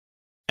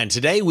And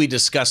today we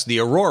discuss the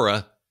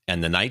aurora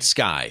and the night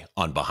sky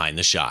on Behind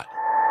the Shot.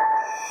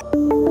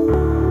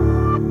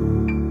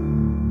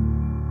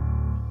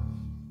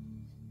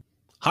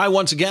 Hi,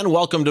 once again,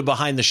 welcome to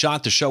Behind the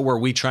Shot, the show where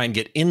we try and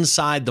get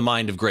inside the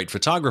mind of great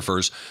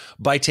photographers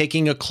by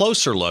taking a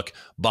closer look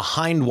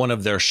behind one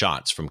of their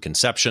shots, from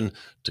conception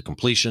to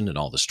completion and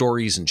all the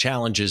stories and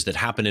challenges that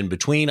happen in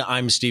between.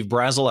 I'm Steve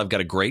Brazill. I've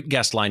got a great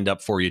guest lined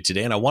up for you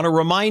today, and I want to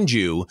remind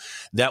you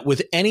that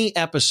with any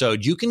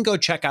episode, you can go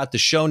check out the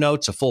show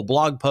notes, a full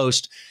blog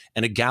post,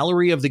 and a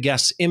gallery of the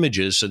guests'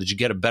 images so that you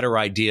get a better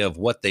idea of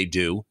what they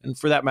do, and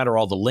for that matter,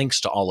 all the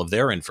links to all of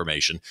their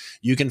information.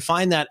 You can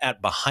find that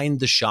at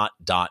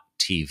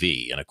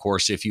behindtheshot.tv. And of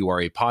course, if you are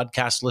a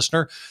podcast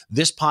listener,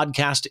 this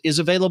podcast is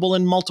available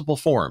in multiple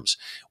forms.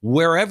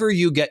 Wherever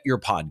you get your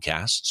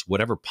podcasts,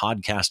 whatever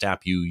podcast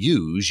app you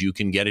use, you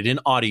can get it in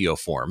audio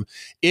form.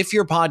 If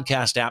your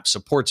podcast app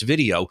supports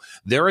video,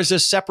 there is a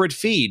separate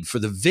feed for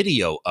the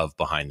video of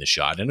Behind the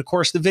Shot. And of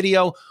course, the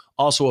video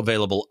also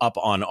available up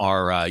on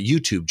our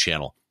YouTube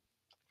channel.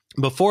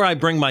 Before I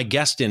bring my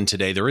guest in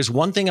today, there is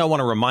one thing I want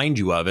to remind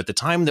you of. At the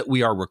time that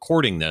we are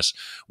recording this,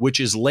 which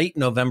is late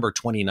November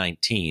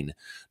 2019,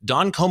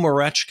 Don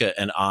Komarechka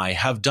and I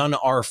have done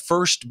our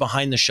first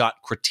Behind the Shot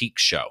critique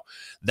show.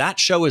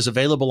 That show is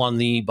available on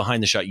the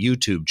Behind the Shot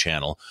YouTube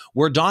channel,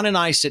 where Don and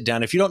I sit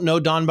down. If you don't know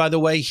Don, by the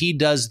way, he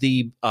does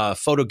the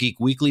Photo Geek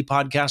Weekly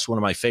podcast, one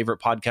of my favorite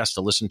podcasts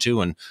to listen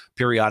to, and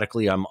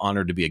periodically I'm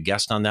honored to be a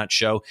guest on that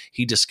show.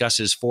 He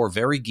discusses 4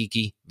 very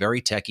geeky,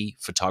 very techie,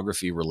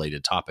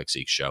 photography-related topics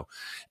each show.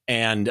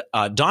 And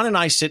Don and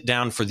I sit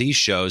down for these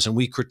shows, and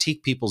we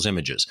critique people's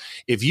images.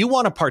 If you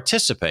want to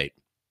participate,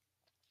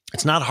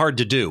 it's not hard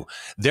to do.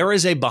 There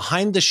is a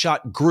Behind the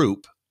Shot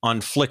group on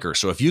Flickr.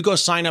 So if you go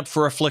sign up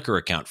for a Flickr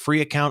account,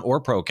 free account or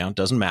pro account,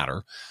 doesn't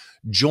matter,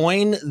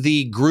 join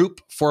the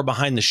group for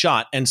Behind the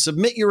Shot and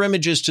submit your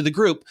images to the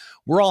group.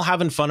 We're all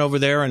having fun over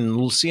there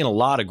and seeing a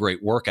lot of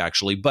great work,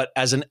 actually. But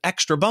as an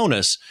extra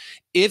bonus,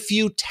 if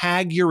you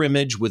tag your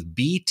image with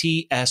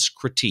BTS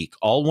Critique,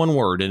 all one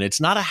word, and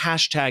it's not a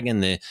hashtag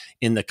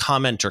in the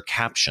comment or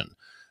caption,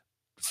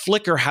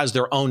 Flickr has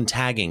their own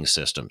tagging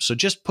system. So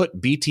just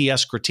put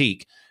BTS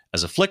Critique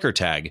as a Flickr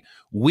tag.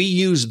 We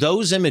use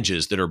those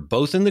images that are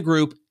both in the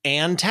group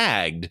and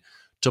tagged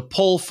to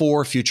pull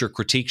for future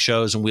critique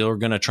shows, and we are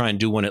going to try and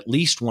do one at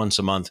least once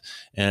a month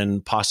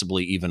and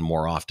possibly even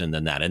more often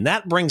than that. And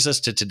that brings us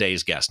to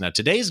today's guest. Now,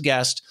 today's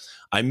guest,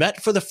 I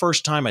met for the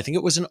first time, I think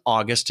it was in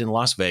August in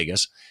Las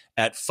Vegas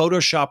at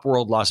Photoshop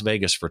World Las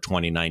Vegas for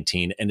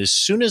 2019. And as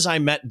soon as I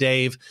met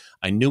Dave,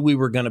 I knew we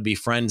were going to be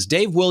friends.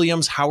 Dave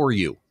Williams, how are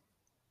you?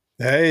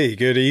 Hey,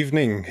 good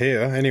evening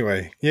here.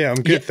 Anyway, yeah,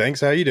 I'm good. Yeah.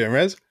 Thanks. How are you doing,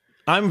 Rez?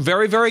 I'm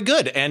very, very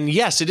good. And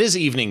yes, it is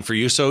evening for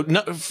you. So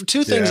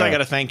 2 things I got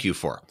to thank you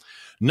for.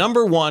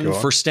 Number one,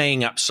 for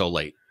staying up so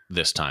late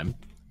this time.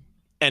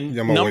 And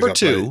number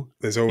 2,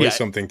 there's always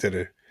something to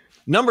do.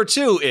 Number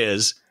 2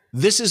 is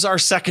this is our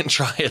second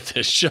try at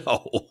this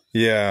show.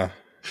 Yeah.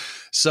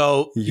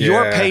 So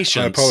your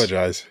patience. I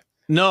apologize.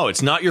 No,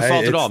 it's not your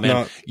fault at all,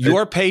 man.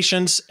 Your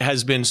patience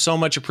has been so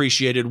much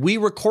appreciated. We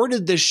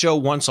recorded this show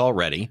once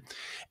already,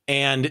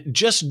 and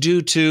just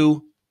due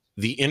to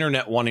the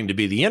internet wanting to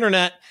be the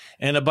internet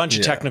and a bunch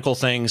of technical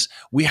things,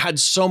 we had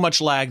so much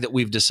lag that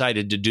we've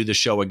decided to do the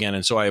show again.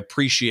 And so I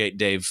appreciate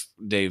Dave,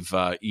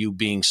 you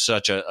being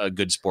such a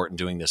good sport and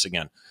doing this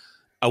again.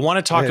 I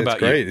want to talk about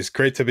great. you. It's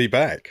great to be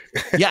back.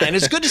 Yeah, and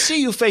it's good to see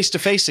you face to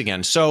face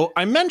again. So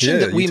I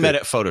mentioned that we met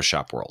at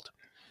Photoshop World.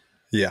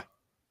 Yeah.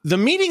 The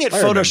meeting at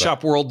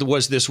Photoshop World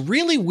was this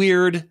really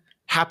weird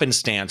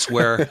happenstance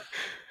where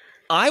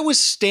I was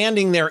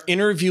standing there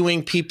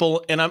interviewing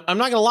people, and I'm not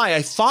going to lie,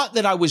 I thought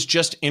that I was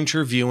just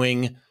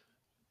interviewing,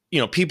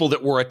 people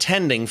that were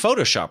attending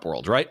Photoshop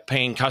World, right?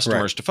 Paying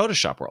customers to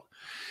Photoshop World.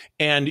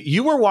 And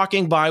you were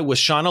walking by with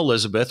Sean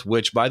Elizabeth,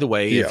 which, by the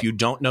way, if you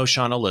don't know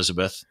Sean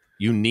Elizabeth,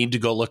 you need to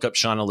go look up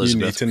Sean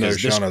Elizabeth. You need to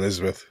know Sean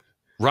Elizabeth.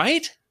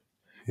 Right?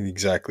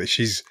 Exactly.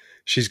 She's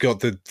got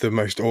the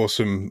most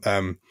awesome,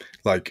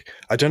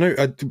 I don't know,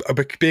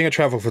 being a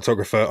travel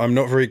photographer, I'm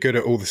not very good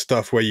at all the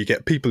stuff where you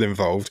get people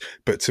involved,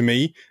 but to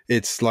me,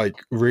 it's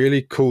like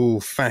really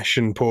cool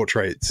fashion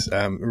portraits,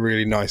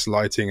 really nice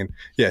lighting. And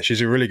yeah,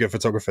 she's a really good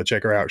photographer.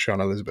 Check her out, Sean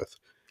Elizabeth.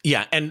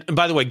 Yeah. And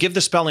by the way, give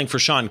the spelling for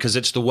Sean, because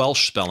it's the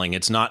Welsh spelling.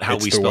 It's not how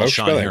we spell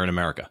Sean here in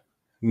America.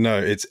 No,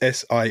 it's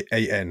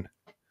S-I-A-N.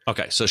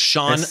 Okay. So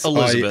Sean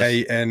Elizabeth.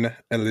 S-I-A-N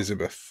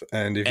Elizabeth.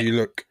 And if you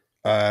look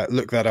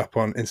that up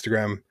on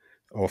Instagram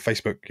or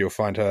Facebook, you'll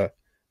find her.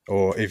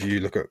 Or if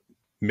you look at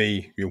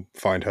me, you'll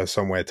find her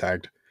somewhere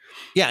tagged.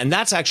 Yeah, and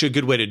that's actually a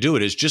good way to do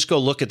it, is just go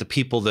look at the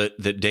people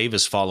that Dave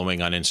is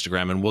following on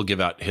Instagram, and we'll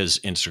give out his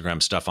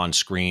Instagram stuff on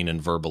screen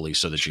and verbally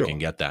so that you can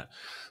get that.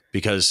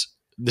 Because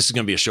this is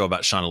going to be a show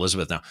about Sean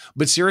Elizabeth now.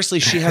 But seriously,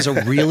 she has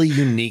a really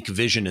unique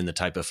vision in the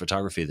type of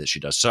photography that she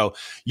does. So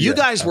you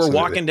guys were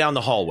walking down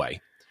the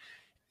hallway,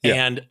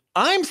 and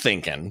I'm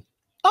thinking,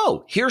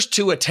 oh, here's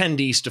 2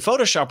 attendees to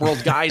Photoshop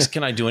World. Guys,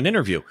 can I do an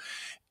interview?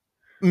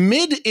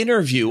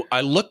 Mid-interview, I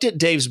looked at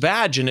Dave's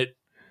badge, and it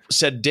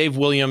said Dave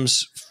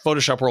Williams,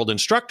 Photoshop World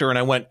instructor, and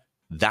I went,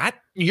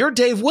 you're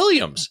Dave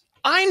Williams.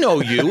 I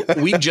know you.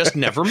 We just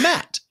never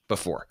met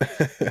before.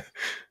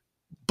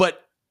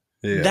 But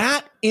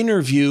that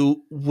interview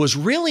was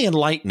really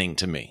enlightening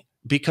to me,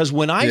 because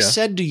when I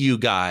said to you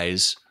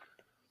guys,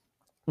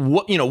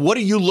 what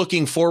are you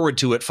looking forward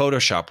to at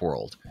Photoshop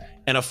World?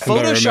 And a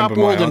Photoshop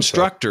World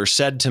instructor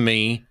said to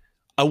me,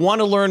 I want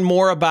to learn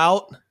more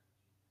about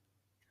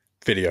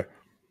video.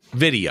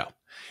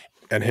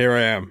 And here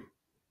I am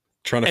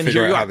trying to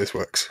figure out how this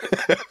works.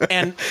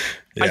 And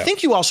I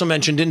think you also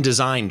mentioned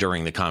InDesign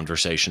during the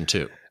conversation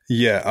too.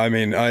 Yeah. I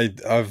mean,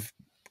 I've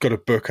got a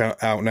book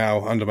out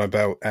now under my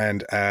belt,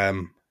 and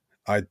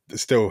I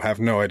still have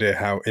no idea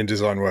how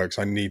InDesign works.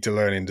 I need to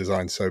learn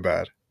InDesign so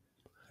bad.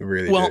 I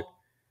really do.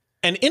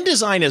 And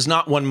InDesign is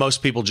not one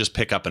most people just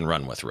pick up and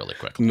run with really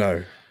quickly.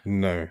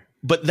 No.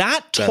 But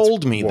that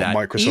told me that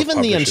Microsoft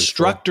even the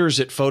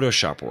instructors at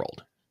Photoshop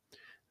World,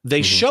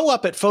 they show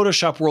up at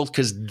Photoshop World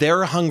because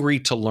they're hungry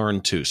to learn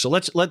too. So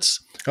let's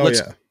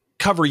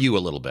cover you a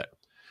little bit.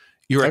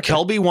 You're a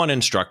Kelby 1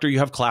 instructor. You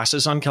have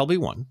classes on Kelby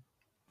 1.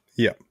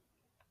 Yeah.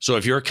 So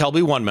if you're a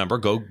Kelby 1 member,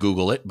 go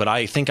Google it. But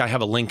I think I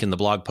have a link in the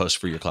blog post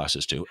for your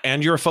classes too.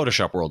 And you're a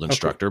Photoshop World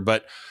instructor,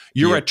 but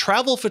you're a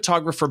travel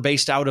photographer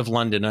based out of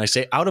London. And I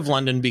say out of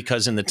London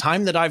because in the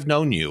time that I've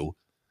known you,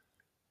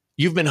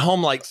 you've been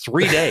home like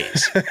 3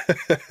 days.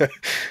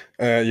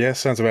 Yeah,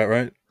 sounds about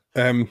right.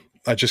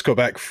 I just got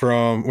back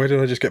from, where did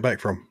I just get back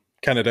from?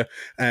 Canada.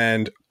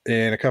 And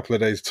in a couple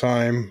of days'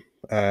 time,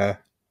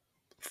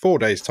 4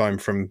 days' time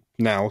from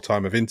now,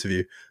 time of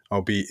interview,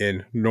 I'll be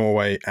in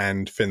Norway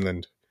and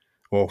Finland,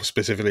 or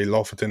specifically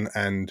Lofoten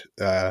and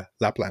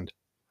Lapland.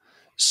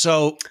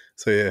 So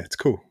yeah, it's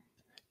cool.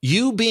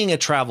 You being a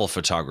travel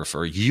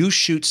photographer, you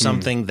shoot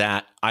something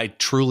that I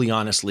truly,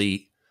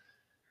 honestly,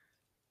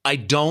 I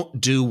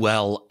don't do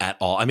well at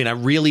all. I mean, I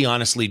really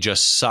honestly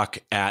just suck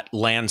at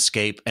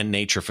landscape and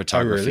nature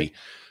photography. Oh, really?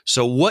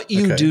 So what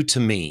you do to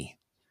me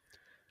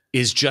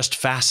is just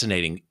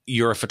fascinating.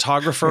 You're a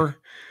photographer.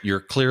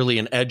 You're clearly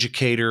an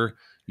educator.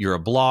 You're a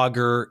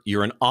blogger.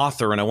 You're an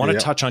author. And I want to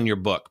touch on your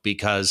book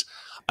because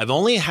I've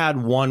only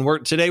had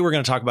one. Today we're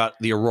going to talk about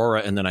the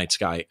aurora in the night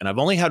sky. And I've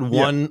only had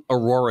one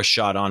aurora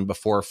shot on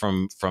before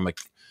from a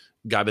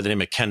guy by the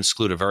name of Ken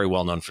Skloot, a very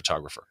well-known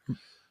photographer.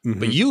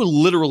 But you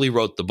literally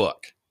wrote the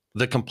book,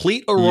 The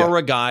Complete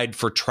Aurora Guide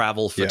for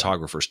Travel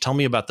Photographers. Tell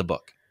me about the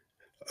book.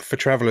 For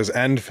travelers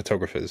and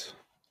photographers.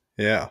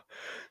 Yeah.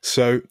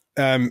 So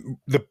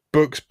the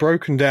book's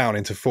broken down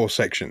into 4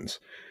 sections.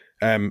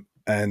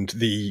 And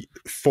the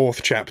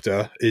 4th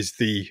chapter is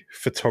the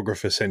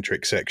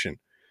photographer-centric section.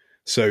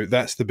 So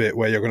that's the bit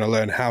where you're going to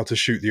learn how to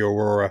shoot the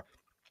aurora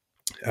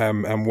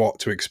and what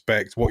to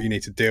expect, what you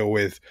need to deal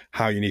with,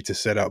 how you need to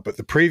set up. But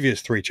the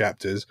previous 3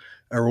 chapters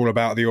are all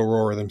about the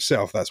aurora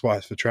themselves. That's why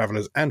it's for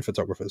travelers and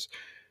photographers.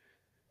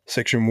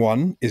 Section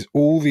 1 is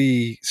all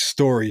the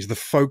stories, the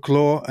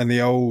folklore and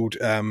the old,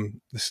 the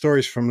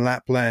stories from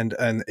Lapland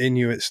and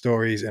Inuit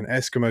stories and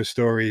Eskimo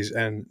stories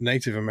and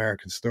Native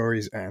American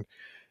stories and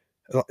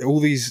all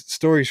these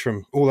stories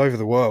from all over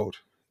the world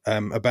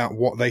about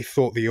what they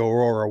thought the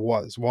aurora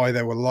was, why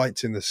there were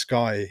lights in the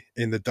sky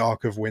in the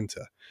dark of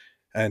winter,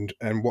 and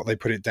what they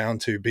put it down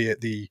to, be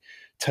it the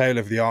tail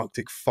of the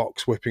Arctic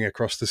fox whipping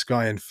across the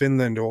sky in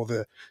Finland, or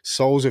the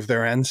souls of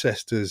their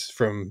ancestors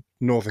from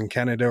northern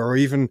Canada, or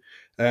even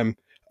a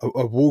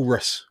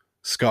walrus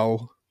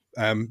skull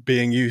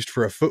being used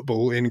for a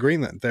football in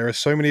Greenland. There are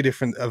so many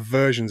different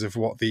versions of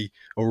what the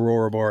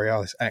aurora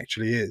borealis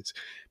actually is.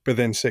 But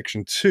then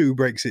section 2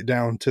 breaks it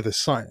down to the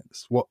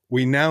science. What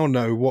we now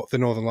know what the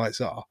northern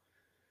lights are.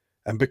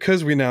 And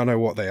because we now know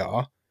what they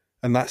are,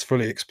 and that's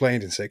fully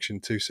explained in section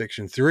 2,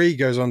 section 3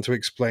 goes on to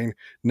explain,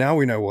 now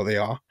we know what they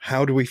are,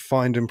 how do we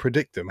find and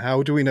predict them?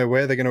 How do we know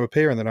where they're going to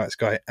appear in the night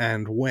sky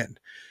and when?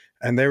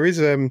 And there is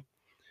a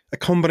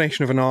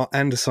combination of an art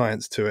and a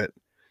science to it.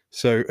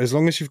 So as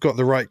long as you've got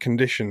the right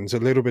conditions, a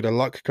little bit of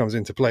luck comes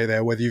into play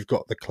there, whether you've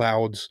got the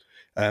clouds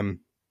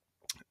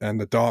and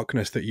the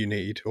darkness that you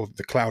need, or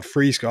the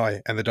cloud-free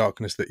sky and the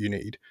darkness that you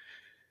need.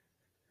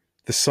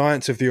 The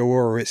science of the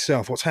aurora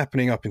itself, what's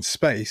happening up in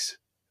space,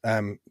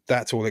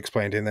 that's all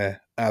explained in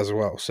there as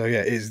well. So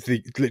yeah, it's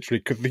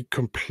literally the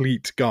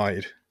complete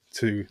guide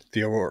to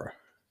the aurora.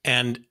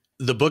 And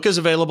the book is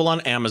available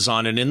on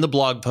Amazon, and in the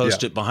blog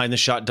post at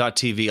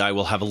behindtheshot.tv, I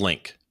will have a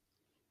link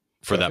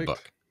for that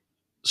book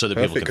so that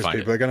people can find it.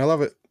 People are going to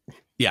love it.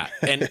 Yeah.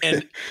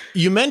 And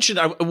you mentioned,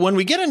 when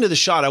we get into the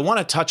shot, I want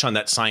to touch on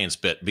that science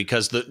bit,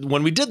 because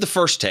when we did the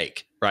first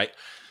take, right,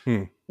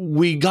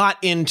 we got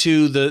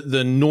into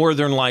the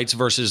northern lights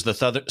versus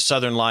the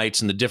southern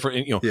lights and the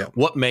different,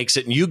 what makes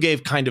it. And you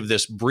gave kind of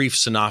this brief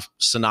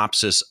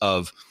synopsis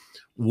of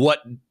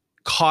what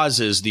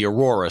causes the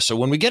aurora. So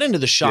when we get into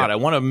the shot, I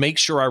want to make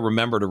sure I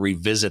remember to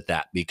revisit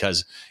that,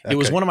 because it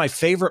was one of my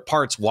favorite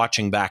parts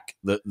watching back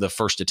the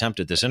first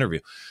attempt at this interview.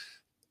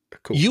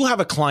 Cool. You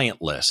have a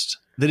client list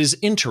that is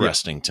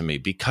interesting to me,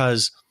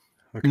 because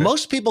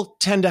most people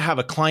tend to have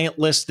a client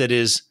list that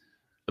is,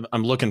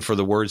 I'm looking for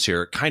the words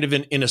here, kind of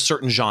in a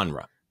certain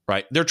genre.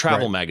 right? They're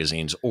travel Right.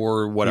 magazines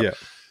or whatever.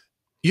 Yeah.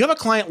 You have a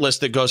client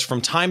list that goes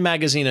from Time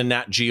Magazine and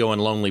Nat Geo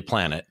and Lonely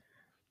Planet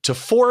to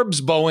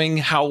Forbes, Boeing,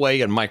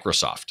 Huawei, and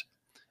Microsoft,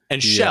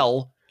 and Yeah.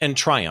 Shell and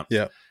Triumph.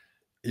 Yeah.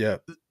 Yeah.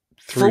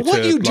 For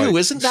what to, you do, like,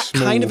 isn't that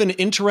kind of an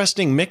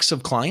interesting mix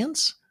of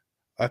clients?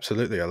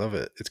 Absolutely, I love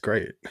it. It's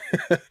great.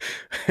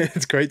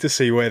 It's great to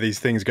see where these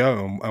things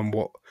go and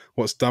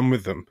what's done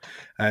with them,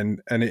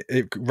 and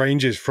it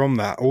ranges from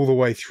that all the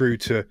way through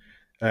to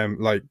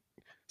like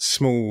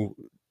small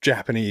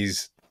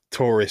Japanese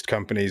tourist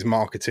companies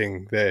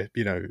marketing their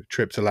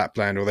trip to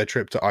Lapland or their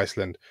trip to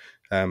Iceland,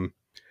 and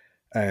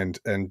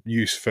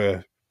use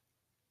for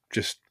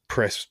just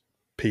press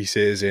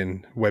pieces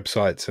in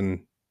websites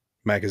and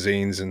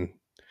magazines, and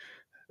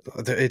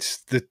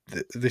it's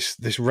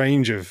this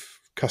range of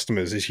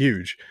customers is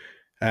huge.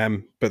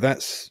 But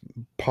that's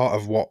part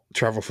of what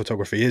travel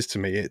photography is to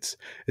me. It's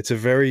a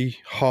very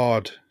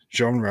hard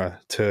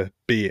genre to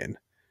be in,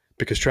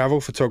 because travel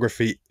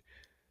photography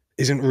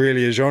isn't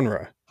really a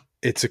genre.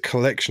 It's a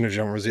collection of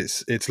genres.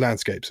 It's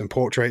landscapes and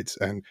portraits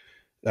and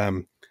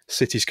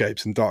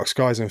cityscapes and dark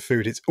skies and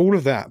food. It's all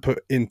of that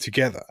put in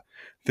together.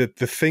 The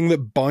thing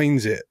that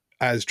binds it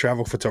as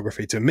travel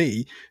photography to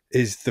me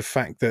is the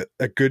fact that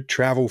a good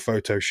travel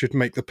photo should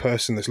make the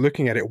person that's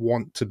looking at it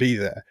want to be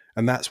there.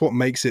 And that's what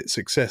makes it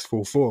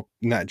successful for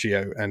Nat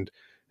Geo and,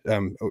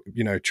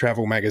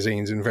 travel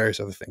magazines and various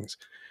other things.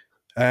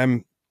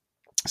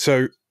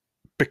 So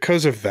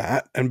because of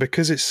that, and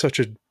because it's such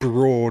a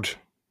broad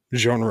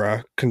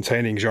genre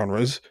containing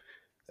genres,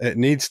 it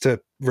needs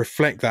to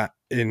reflect that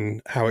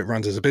in how it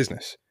runs as a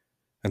business.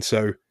 And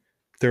so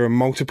there are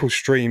multiple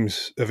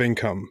streams of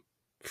income,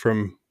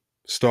 from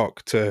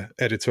stock to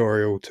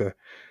editorial to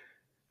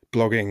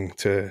blogging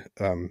to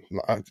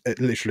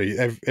literally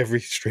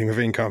every stream of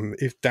income,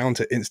 if down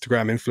to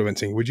Instagram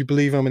influencing. Would you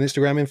believe I'm an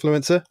Instagram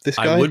influencer? This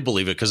guy? I would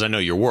believe it because I know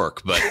your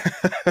work, but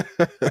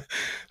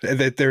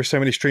there are so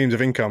many streams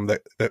of income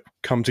that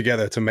come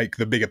together to make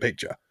the bigger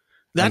picture.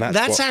 That's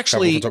what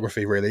actually travel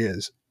photography really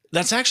is.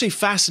 That's actually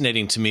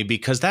fascinating to me,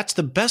 because that's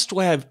the best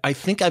way I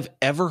think I've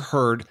ever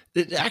heard.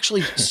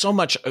 Actually, so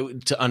much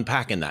to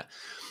unpack in that.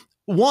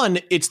 One,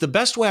 it's the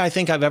best way I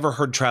think I've ever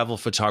heard travel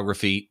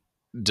photography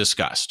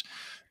discussed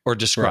or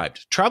described.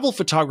 Right. Travel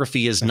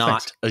photography is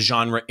not a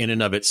genre in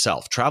and of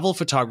itself. Travel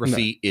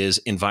photography is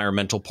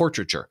environmental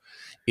portraiture.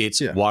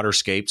 It's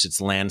waterscapes, it's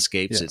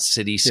landscapes, it's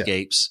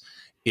cityscapes,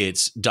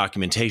 it's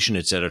documentation,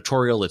 it's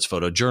editorial, it's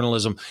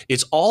photojournalism.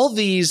 It's all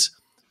these,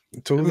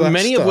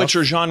 many of which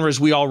are genres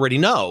we already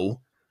know.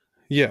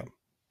 Yeah.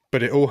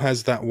 But it all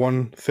has that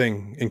one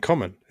thing in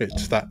common.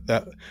 It's that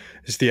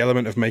it's the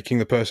element of making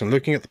the person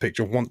looking at the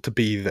picture want to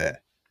be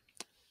there.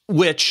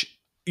 Which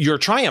your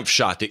Triumph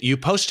shot that you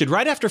posted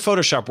right after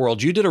Photoshop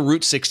World, you did a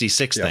Route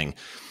 66 thing,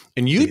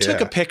 and you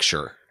took a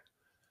picture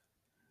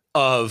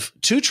of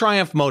two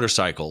Triumph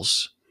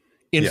motorcycles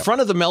in front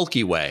of the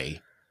Milky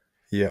Way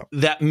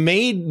that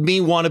made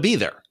me want to be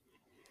there.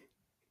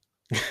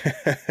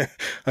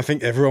 I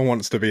think everyone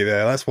wants to be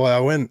there. That's why I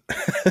went.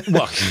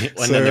 Well,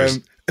 and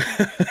then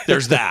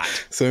there's that.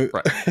 So,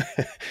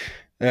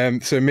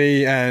 so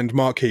me and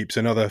Mark Heaps,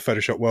 another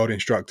Photoshop World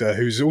instructor,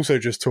 who's also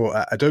just taught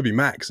at Adobe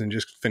Max and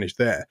just finished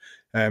there.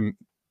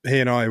 He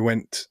and I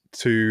went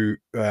to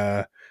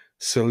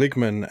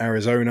Seligman,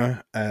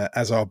 Arizona,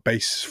 as our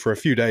base for a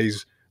few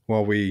days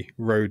while we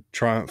rode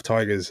Triumph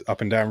Tigers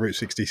up and down Route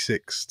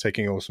 66,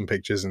 taking awesome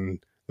pictures and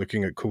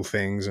looking at cool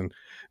things. And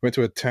went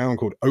to a town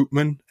called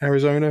Oatman,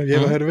 Arizona. Have you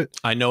ever heard of it?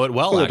 I know it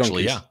well,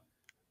 actually. Yeah,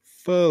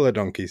 full of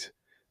donkeys.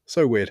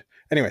 So weird.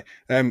 Anyway,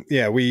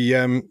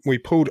 we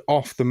pulled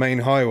off the main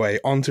highway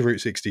onto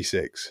Route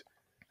 66,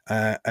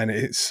 and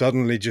it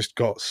suddenly just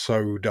got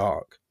so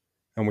dark,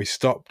 and we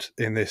stopped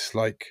in this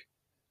like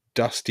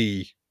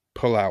dusty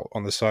pullout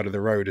on the side of the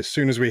road as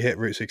soon as we hit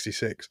Route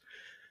 66,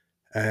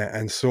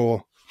 and saw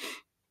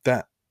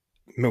that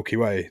Milky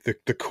Way.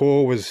 The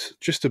core was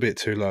just a bit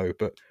too low,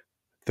 but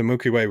the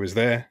Milky Way was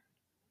there,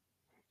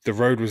 the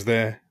road was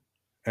there,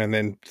 and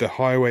then the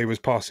highway was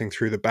passing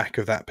through the back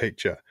of that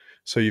picture.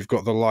 So you've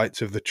got the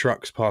lights of the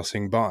trucks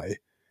passing by,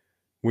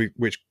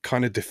 which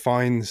kind of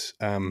defines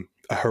a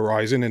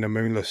horizon in a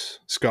moonless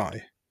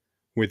sky,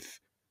 with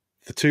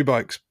the two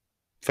bikes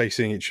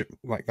facing each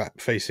like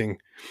that, facing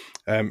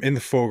in the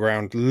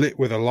foreground, lit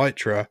with a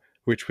Lytra,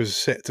 which was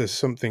set to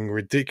something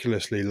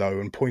ridiculously low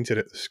and pointed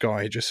at the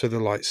sky just so the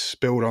light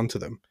spilled onto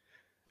them.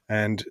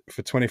 And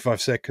for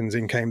 25 seconds,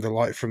 in came the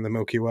light from the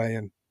Milky Way,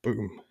 and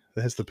boom.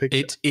 There's the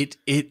picture.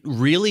 It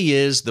really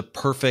is the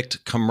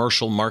perfect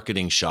commercial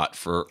marketing shot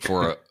for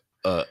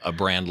a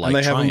brand like Triumph. And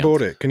they haven't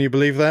bought it. Can you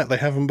believe that? They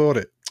haven't bought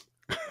it.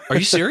 Are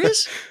you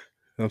serious?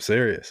 I'm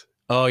serious.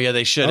 Oh, yeah,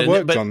 they should.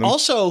 But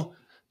also,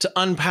 to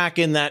unpack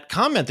in that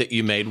comment that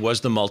you made was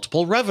the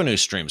multiple revenue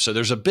streams. So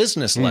there's a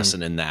business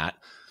lesson in that.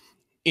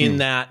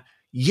 That,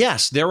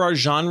 yes, there are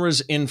genres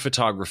in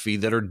photography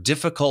that are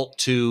difficult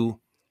to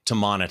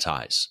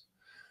monetize.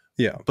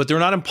 Yeah. But they're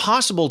not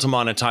impossible to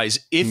monetize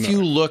if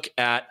you look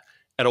at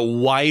a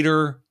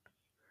wider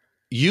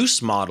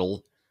use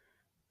model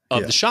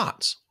of the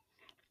shots.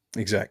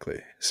 Exactly.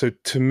 So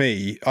to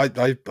me,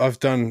 I've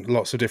done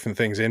lots of different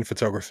things in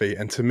photography,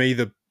 and to me,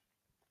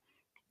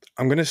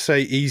 I'm going to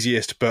say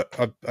easiest,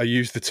 but I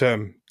use the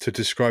term to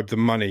describe the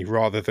money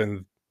rather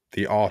than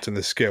the art and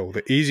the skill.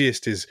 The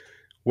easiest is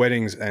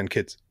weddings and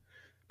kids,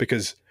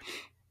 because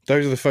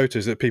those are the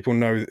photos that people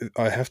know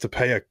I have to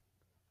pay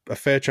a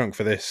fair chunk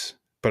for this,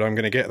 but I'm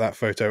going to get that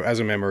photo as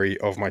a memory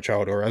of my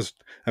child or as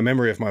a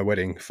memory of my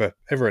wedding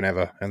forever and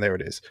ever, and there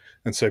it is.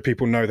 And so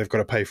people know they've got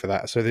to pay for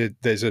that. So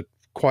there's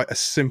quite a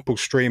simple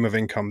stream of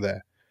income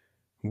there.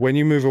 When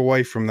you move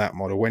away from that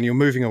model, when you're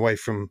moving away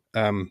from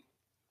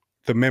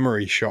the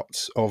memory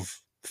shots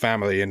of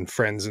family and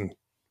friends and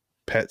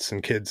pets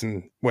and kids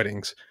and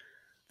weddings,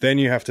 then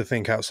you have to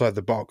think outside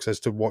the box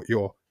as to what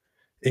your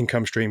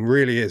income stream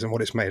really is and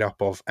what it's made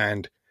up of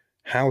and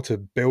how to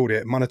build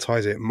it,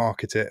 monetize it,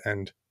 market it,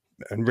 and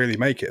really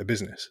make it a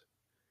business.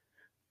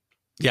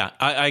 Yeah,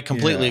 I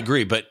completely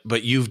agree.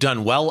 But you've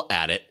done well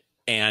at it.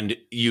 And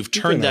you've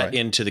turned that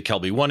into the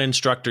Kelby One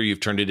instructor. You've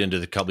turned it into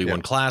the Kelby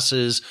One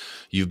classes.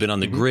 You've been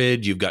on the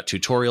grid. You've got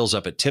tutorials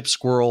up at Tip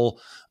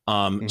Squirrel.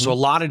 So a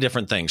lot of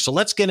different things. So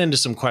let's get into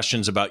some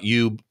questions about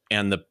you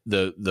and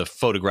the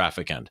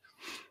photographic end.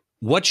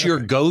 What's your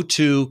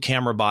go-to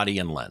camera body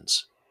and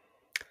lens?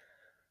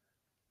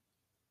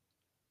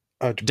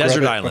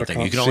 Desert Island thing.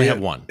 You can only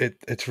have one.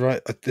 It's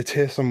right. It's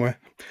here somewhere.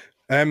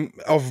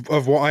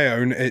 Of what I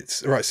own,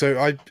 it's right. So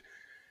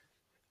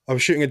I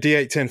was shooting a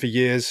D810 for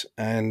years,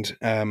 and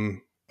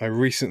I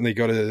recently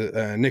got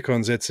a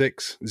Nikon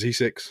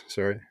Z6,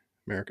 sorry,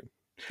 American.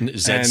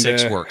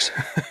 Z6 works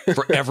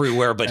for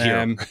everywhere but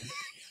here.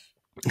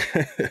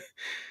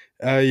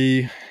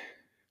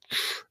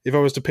 If I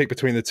was to pick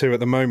between the two at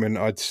the moment,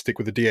 I'd stick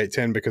with the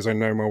D810 because I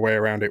know my way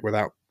around it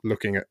without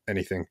looking at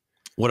anything.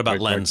 What about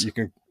lens? You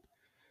can.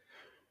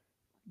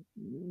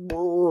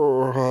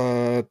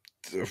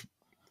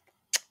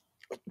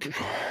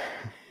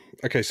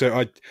 Okay,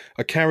 so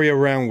I carry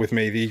around with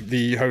me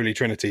the Holy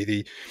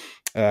Trinity,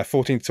 the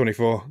 14 to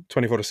 24,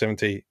 24 to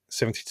 70,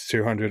 70 to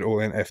 200,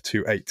 all in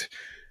f2.8.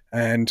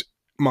 And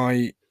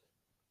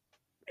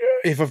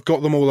if I've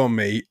got them all on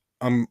me,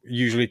 I'm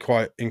usually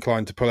quite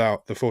inclined to pull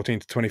out the 14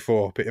 to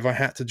 24. But if I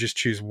had to just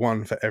choose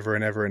one forever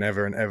and ever and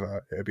ever and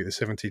ever, it would be the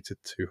 70 to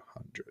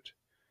 200.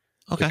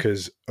 Okay.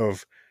 Because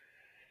of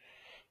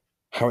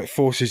how it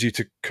forces you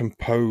to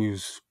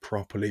compose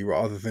properly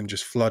rather than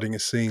just flooding a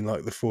scene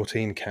like the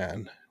 14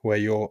 can, where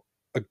you're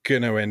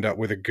going to end up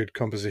with a good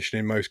composition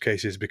in most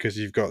cases because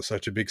you've got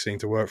such a big scene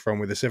to work from.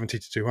 With the 70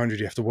 to 200,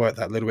 you have to work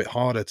that little bit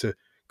harder to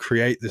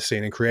create the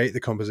scene and create the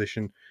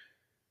composition.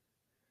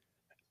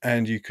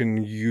 And you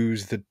can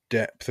use the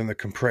depth and the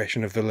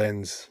compression of the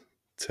lens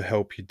to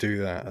help you do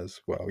that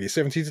as well. Your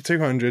 70 to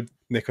 200,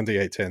 Nikon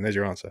D810, there's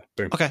your answer.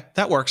 Boom. Okay,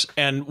 that works.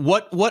 And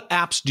what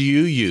apps do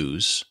you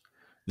use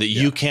that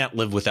you can't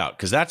live without?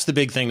 Because that's the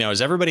big thing now,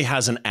 is everybody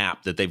has an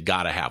app that they've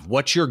got to have.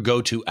 What's your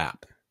go-to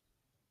app?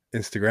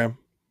 Instagram.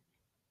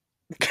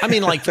 I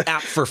mean, like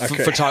app for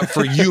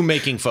for you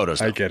making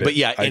photos now. I get it. But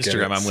yeah,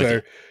 Instagram, I'm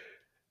with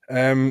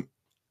you.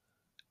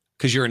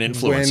 Because you're an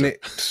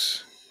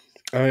influencer.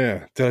 Oh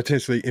yeah. Did I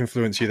intentionally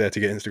influence you there to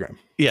get Instagram?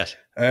 Yes.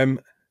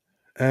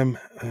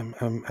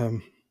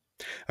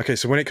 Okay,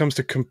 so when it comes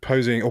to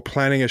composing or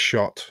planning a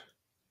shot,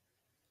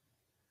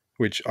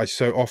 which I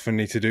so often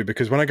need to do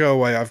because when I go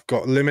away, I've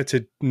got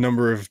limited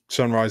number of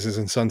sunrises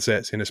and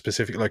sunsets in a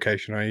specific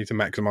location. I need to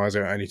maximize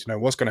it. I need to know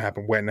what's going to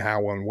happen, when,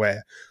 how, and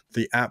where.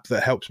 The app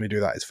that helps me do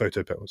that is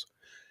PhotoPills.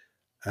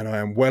 And I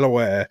am well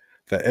aware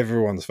that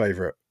everyone's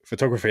favorite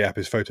photography app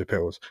is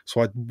PhotoPills.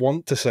 So I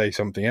want to say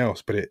something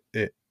else, but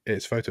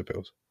it's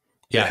PhotoPills.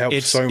 Yeah, it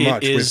helps so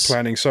much with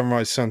planning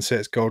sunrise,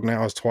 sunsets, golden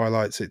hours,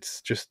 twilights.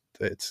 It's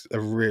a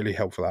really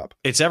helpful app.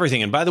 It's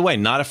everything. And by the way,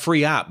 not a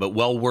free app, but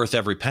well worth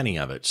every penny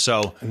of it.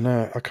 So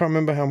no, I can't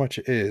remember how much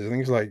it is. I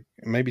think it's like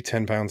maybe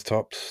 £10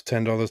 tops,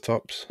 $10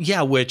 tops.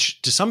 Yeah,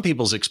 which to some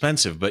people is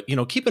expensive, but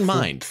keep in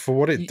mind for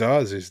what it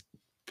does is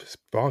it's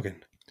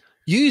bargain.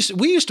 We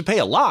used to pay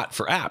a lot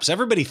for apps.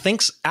 Everybody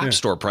thinks app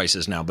store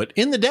prices now, but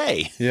in the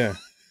day,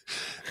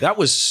 that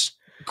was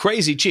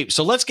crazy cheap.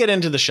 So let's get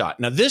into the shot.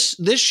 Now, this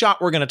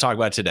shot we're going to talk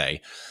about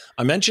today,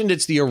 I mentioned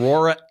it's the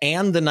aurora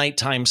and the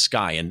nighttime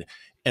sky.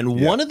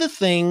 And one of the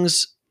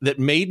things that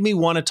made me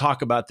want to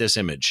talk about this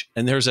image,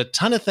 and there's a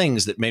ton of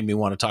things that made me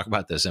want to talk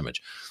about this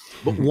image,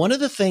 but one of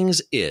the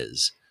things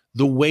is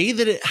the way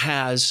that it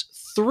has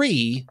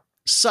three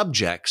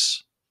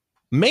subjects,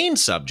 main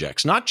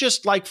subjects, not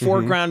just like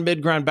foreground,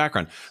 midground,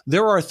 background.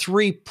 There are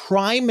three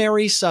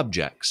primary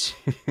subjects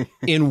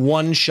in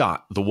one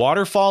shot. The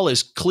waterfall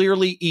is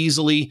clearly,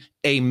 easily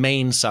a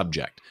main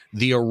subject.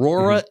 The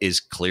aurora is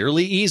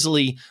clearly,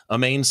 easily a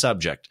main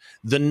subject.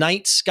 The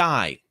night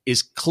sky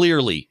is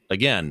clearly,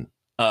 again,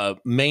 a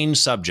main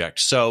subject.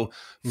 So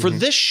for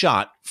this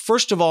shot,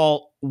 first of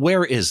all,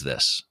 where is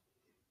this?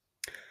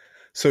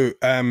 So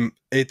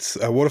it's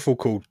a waterfall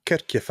called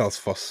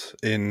Kirkjafellsfoss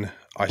in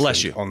Iceland.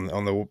 Bless you. On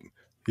the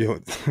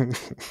You're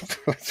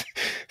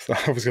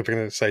I was going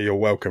to say you're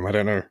welcome. I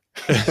don't know.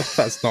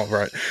 That's not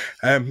right.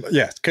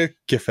 Yeah,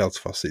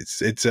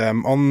 Kirkjafeldsfoss. It's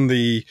on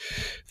the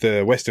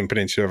western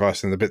peninsula of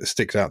Iceland, the bit that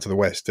sticks out to the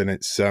west, and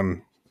it's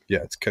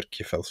it's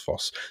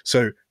Kirkjafeldsfoss.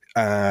 So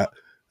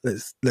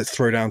let's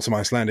throw down some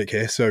Icelandic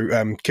here. So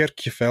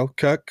Kirkjafell,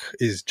 Kirk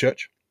is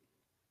church.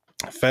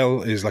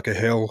 Fell is like a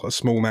hill, a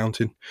small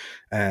mountain,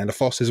 and a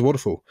foss is a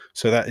waterfall.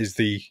 So that is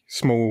the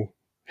small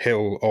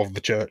hill of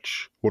the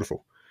church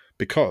waterfall.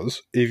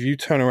 Because if you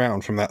turn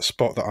around from that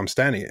spot that I'm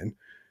standing in,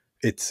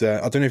 it's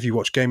I don't know if you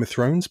watch Game of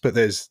Thrones, but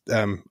there's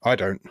I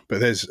don't, but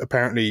there's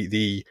apparently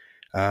the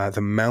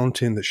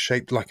mountain that's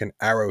shaped like an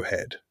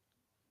arrowhead.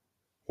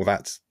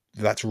 Well,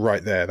 that's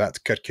right there. That's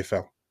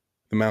Kirkjafell.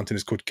 The mountain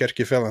is called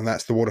Kirkjafell, and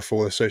that's the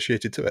waterfall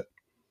associated to it.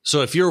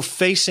 So if you're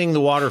facing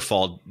the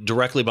waterfall,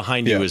 directly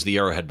behind you is the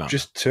Arrowhead Mountain.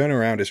 Just turn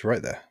around, it's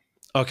right there.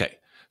 Okay.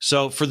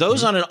 So for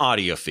those on an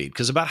audio feed,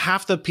 because about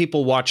half the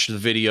people watch the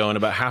video and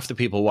about half the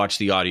people watch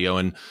the audio,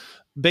 and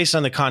based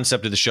on the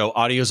concept of the show,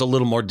 audio is a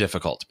little more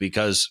difficult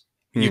because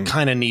you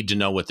kind of need to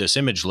know what this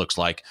image looks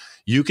like.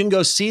 You can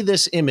go see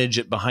this image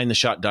at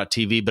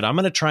behindtheshot.tv, but I'm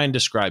going to try and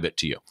describe it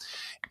to you.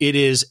 It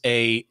is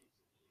a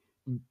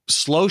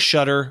slow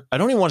shutter. I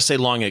don't even want to say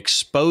long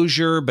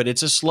exposure, but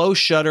it's a slow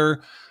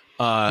shutter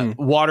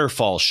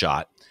waterfall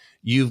shot.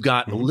 You've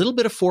got a little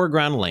bit of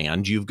foreground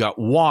land. You've got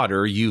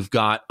water. You've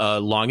got a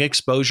long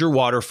exposure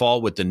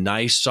waterfall with the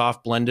nice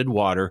soft blended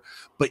water,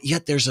 but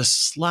yet there's a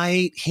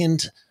slight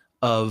hint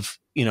of,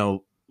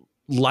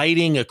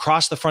 lighting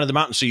across the front of the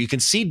mountain. So you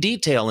can see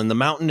detail in the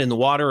mountain, in the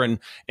water, and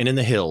in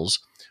the hills.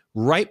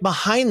 Right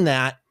behind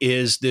that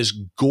is this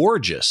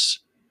gorgeous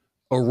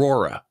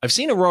aurora. I've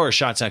seen aurora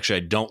shots actually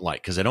I don't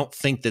like because I don't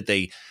think that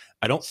the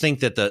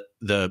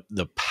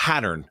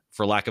pattern,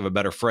 for lack of a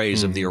better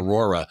phrase, of the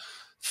aurora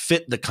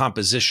fit the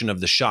composition of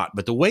the shot.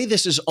 But the way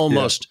this is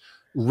almost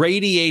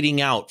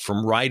radiating out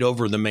from right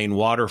over the main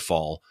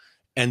waterfall,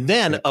 and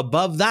then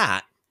above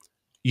that,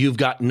 you've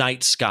got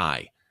night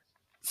sky.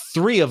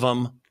 3 of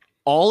them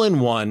all in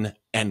one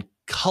and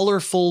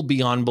colorful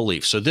beyond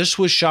belief. So this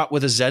was shot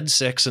with a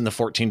Z6 in the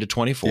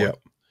 14-24.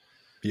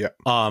 Yeah.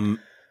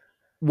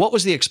 What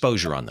was the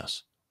exposure on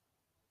this?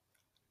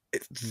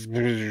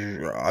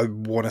 I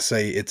want to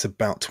say it's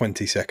about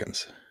 20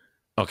 seconds.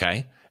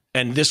 Okay.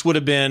 And this would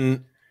have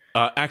been,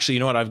 actually, you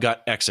know what? I've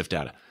got EXIF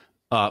data.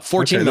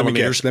 14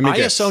 millimeters,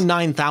 ISO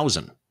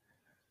 9000.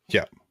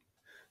 Yeah.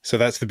 So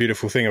that's the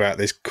beautiful thing about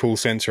this cool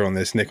sensor on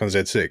this Nikon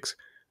Z6.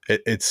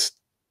 It's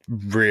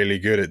really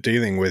good at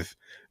dealing with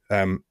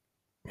high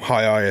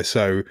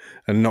ISO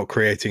and not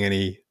creating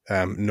any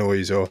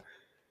noise, or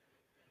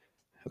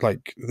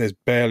like there's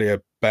barely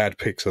a bad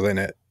pixel in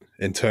it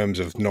in terms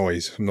of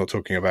noise. I'm not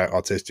talking about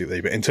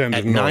artistically, but in terms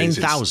of noise,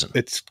 9,000.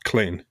 It's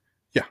clean.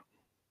 Yeah.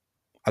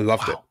 I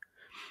loved it.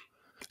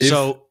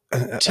 So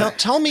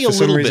tell me a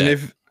little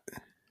bit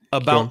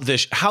about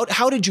this.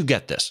 How did you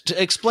get this?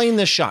 To explain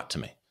this shot to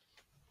me.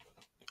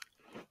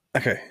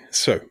 Okay,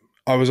 so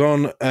I was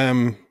on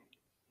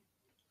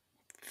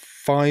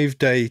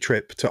 5-day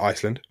trip to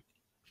Iceland,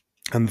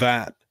 and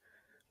that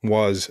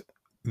was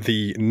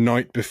the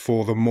night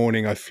before the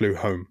morning I flew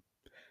home.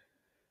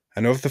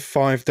 And of the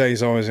 5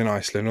 days I was in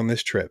Iceland on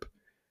this trip,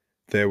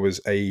 there was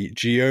a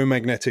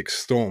geomagnetic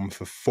storm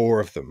for 4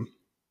 of them.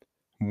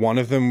 One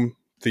of them,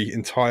 the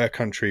entire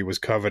country was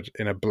covered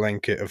in a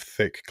blanket of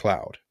thick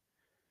cloud.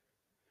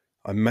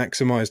 I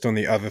maximized on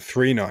the other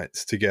 3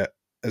 nights to get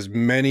as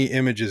many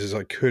images as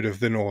I could of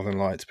the Northern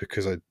Lights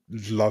because I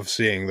love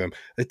seeing them.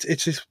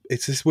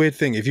 It's this weird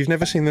thing. If you've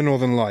never seen the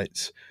Northern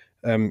Lights,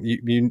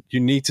 you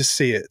need to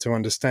see it to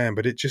understand.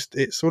 But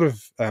it sort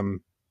of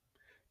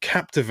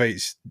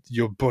captivates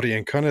your body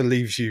and kind of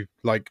leaves you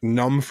like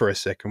numb for a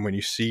second when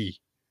you see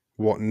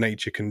what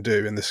nature can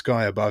do in the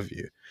sky above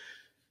you.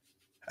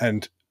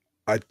 And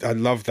I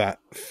love that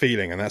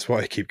feeling, and that's why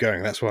I keep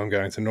going. That's why I'm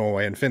going to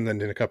Norway and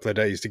Finland in a couple of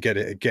days to get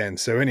it again.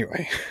 So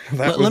anyway,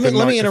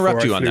 let me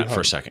interrupt you on that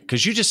for a second,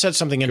 because you just said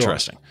something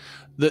interesting.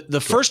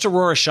 The first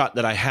Aurora shot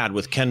that I had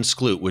with Ken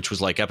Skloot, which was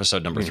like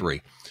episode number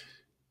 3,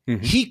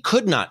 he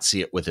could not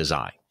see it with his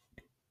eye.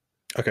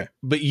 Okay.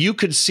 But you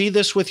could see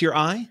this with your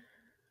eye?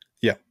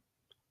 Yeah.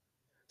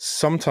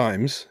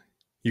 Sometimes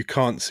you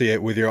can't see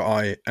it with your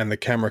eye and the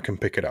camera can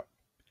pick it up.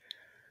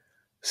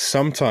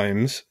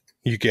 Sometimes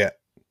you get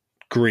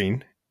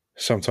green,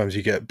 sometimes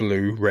you get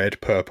blue,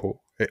 red,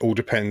 purple. It all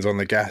depends on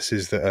the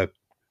gases that are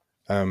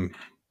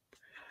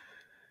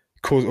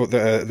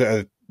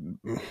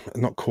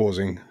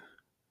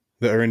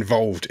that are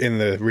involved in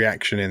the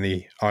reaction in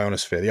the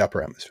ionosphere, the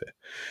upper atmosphere.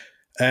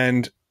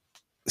 And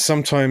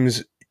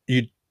sometimes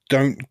you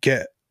don't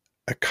get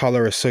a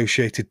color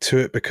associated to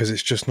it because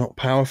it's just not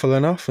powerful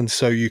enough, and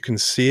so you can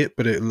see it,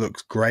 but it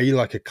looks gray,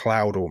 like a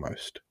cloud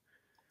almost.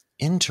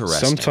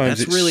 Interesting.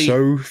 Sometimes it's really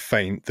so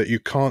faint that you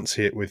can't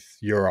see it with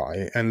your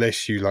eye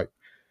unless you like.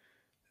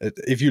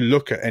 If you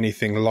look at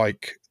anything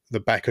like the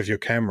back of your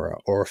camera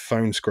or a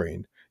phone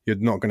screen, you're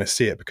not going to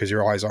see it because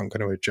your eyes aren't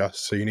going to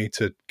adjust. So you need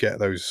to get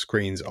those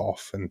screens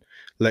off and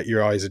let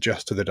your eyes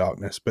adjust to the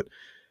darkness. But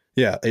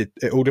Yeah, it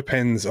all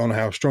depends on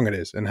how strong it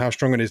is, and how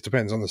strong it is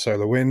depends on the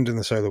solar wind, and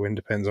the solar wind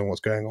depends on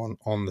what's going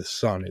on the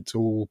sun. It's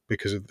all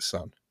because of the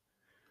sun.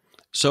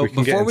 So We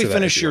can get before we into that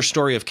if finish you your want.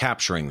 story of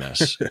capturing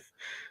this,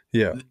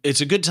 Yeah,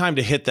 it's a good time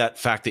to hit that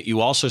fact that you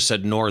also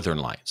said northern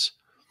lights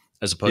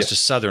as opposed to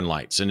yes, southern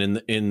lights.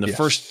 And in the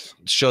first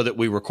yes. show that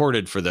we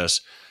recorded for this,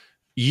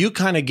 you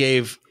kind of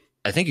gave,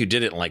 I think you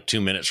did it in like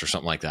 2 minutes or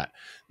something like that.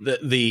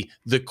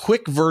 The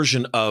quick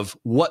version of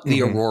what the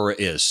Hmm. aurora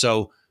is.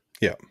 So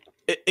Yeah.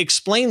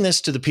 explain this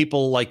to the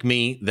people like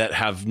me that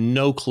have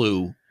no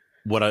clue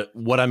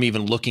what I'm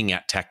even looking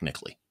at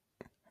technically.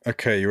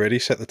 Okay, you ready?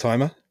 Set the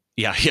timer.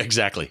 Yeah,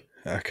 exactly.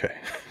 Okay.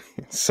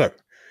 So,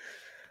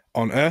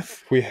 on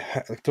Earth,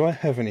 do I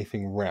have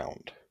anything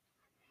round?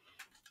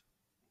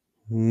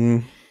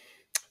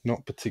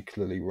 Not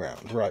particularly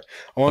round. Right.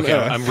 On Okay,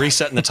 Earth. I'm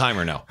resetting the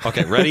timer now.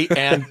 Okay, ready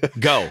and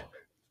go.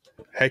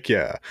 Heck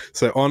yeah.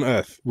 So on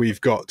Earth,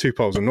 we've got two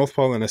poles, a North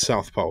Pole and a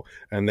South Pole,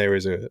 and there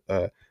is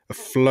a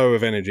flow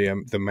of energy,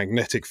 the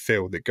magnetic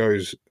field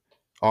that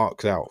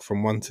arcs out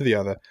from one to the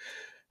other,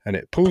 and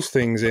it pulls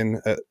things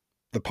in at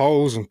the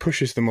poles and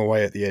pushes them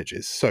away at the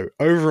edges. So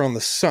over on the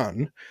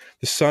sun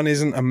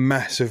isn't a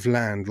massive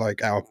land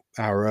like our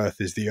Earth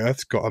is. The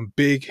Earth's got a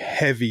big,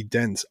 heavy,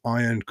 dense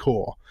iron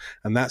core,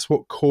 and that's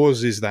what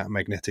causes that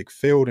magnetic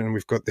field. And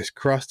we've got this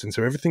crust, and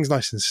so everything's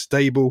nice and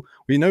stable.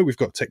 We know we've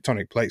got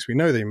tectonic plates. We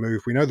know they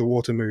move. We know the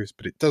water moves,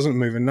 but it doesn't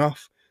move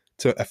enough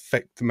to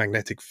affect the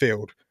magnetic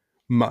field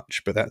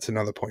much. But that's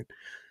another point.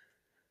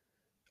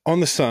 On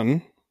the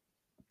sun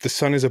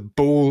is a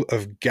ball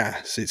of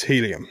gas. It's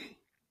helium.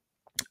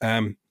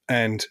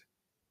 And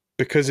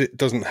because it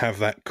doesn't have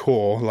that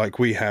core like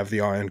we have,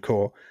 the iron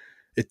core,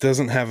 it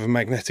doesn't have a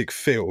magnetic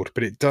field,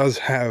 but it does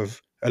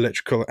have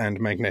electrical and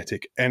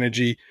magnetic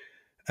energy,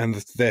 and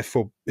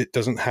therefore it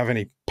doesn't have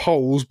any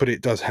poles, but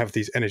it does have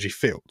these energy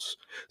fields.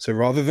 So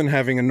rather than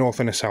having a north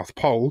and a south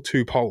pole,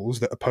 two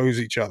poles that oppose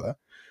each other,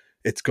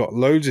 it's got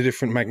loads of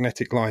different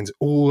magnetic lines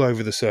all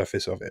over the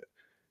surface of it,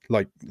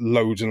 like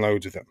loads and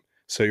loads of them.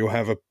 So you'll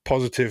have a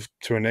positive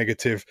to a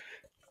negative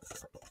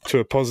to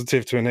a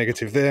positive to a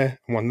negative there,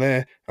 one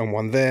there, and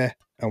one there,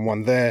 and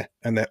one there,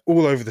 and they're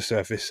all over the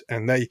surface,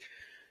 and they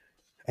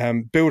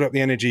build up the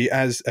energy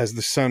as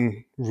the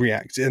sun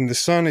reacts. And the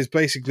sun is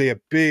basically a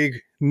big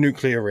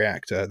nuclear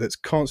reactor that's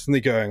constantly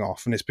going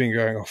off, and it's been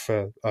going off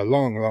for a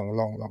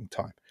long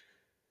time.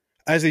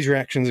 As these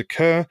reactions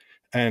occur,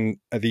 and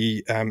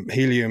the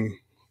helium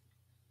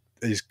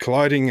is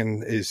colliding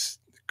and it's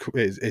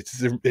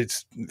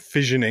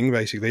fissioning,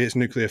 basically, it's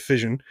nuclear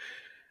fission.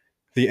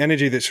 The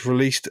energy that's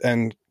released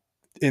and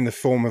in the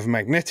form of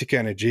magnetic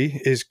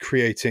energy is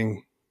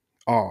creating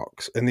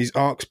arcs, and these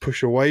arcs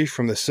push away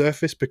from the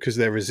surface because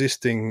they're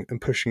resisting and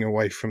pushing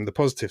away from the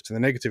positive to the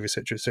negative,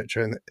 etc.,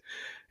 etc., and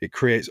it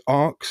creates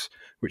arcs,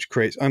 which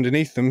creates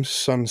underneath them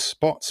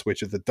sunspots,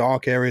 which are the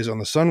dark areas on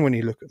the sun when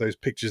you look at those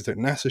pictures that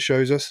NASA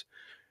shows us,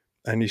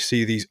 and you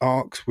see these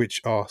arcs,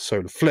 which are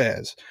solar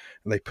flares,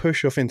 and they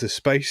push off into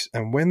space,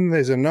 and when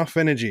there's enough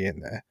energy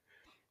in there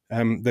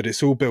that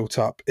it's all built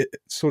up, it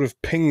sort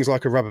of pings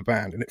like a rubber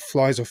band and it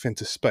flies off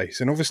into space.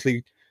 And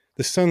obviously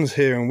the sun's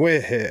here and we're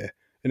here,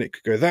 and it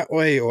could go that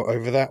way or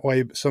over that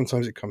way, but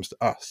sometimes it comes to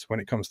us. When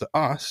it comes to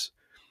us,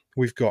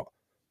 we've got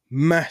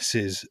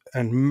masses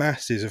and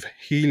masses of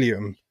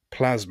helium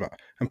plasma,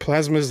 and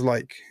plasma is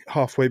like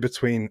halfway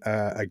between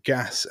a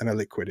gas and a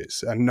liquid.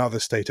 It's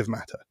another state of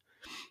matter.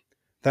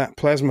 That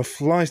plasma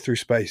flies through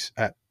space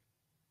at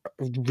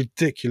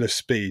ridiculous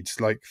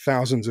speeds, like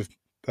thousands of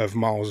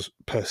miles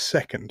per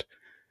second,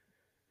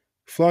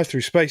 flies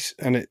through space,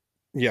 and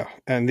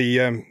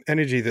the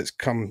energy that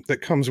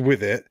comes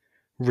with it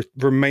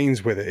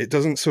remains with it. It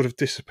doesn't sort of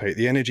dissipate.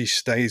 The energy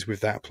stays with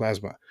that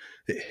plasma.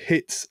 It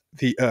hits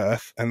the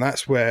Earth, and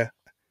that's where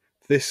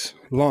this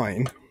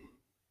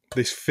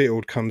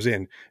field comes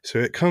in. So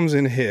it comes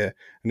in here,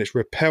 and it's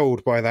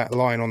repelled by that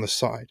line on the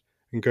side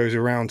and goes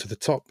around to the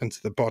top and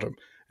to the bottom,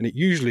 and it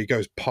usually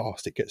goes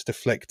past. It gets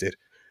deflected.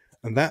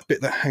 And that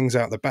bit that hangs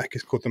out the back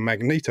is called the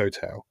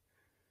magnetotail.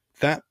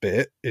 That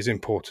bit is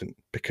important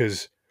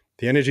because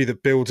the energy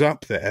that builds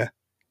up there,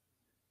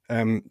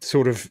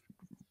 you've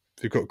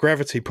got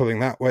gravity pulling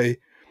that way,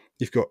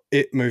 you've got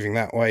it moving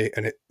that way,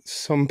 and at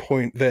some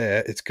point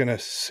there, it's going to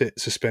sit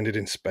suspended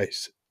in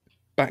space.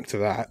 Back to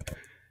that.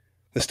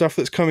 The stuff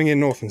that's coming in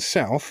north and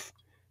south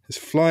is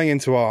flying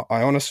into our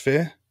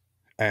ionosphere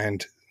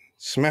and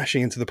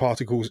smashing into the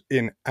particles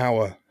in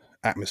our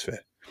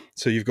atmosphere.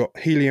 So you've got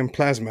helium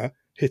plasma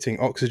hitting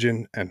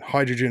oxygen and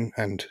hydrogen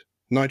and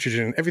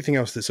nitrogen and everything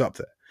else that's up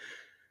there.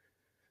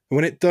 And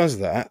when it does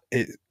that,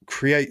 it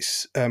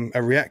creates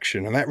a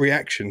reaction, and that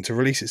reaction, to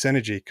release its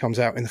energy, comes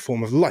out in the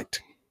form of light.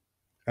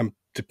 And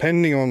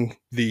depending on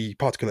the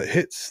particle it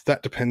hits,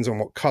 that depends on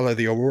what color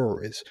the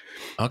aurora is.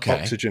 Okay.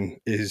 Oxygen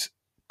is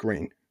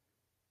green.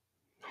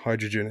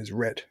 Hydrogen is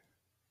red.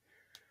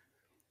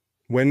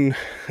 When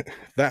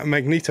that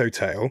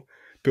magnetotail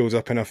builds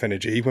up enough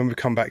energy, when we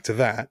come back to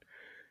that,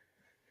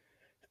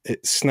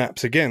 it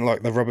snaps again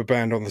like the rubber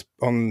band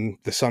on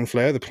the sun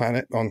flare, the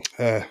planet, on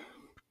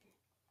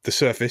the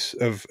surface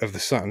of the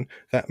sun,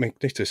 that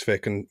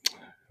magnetotail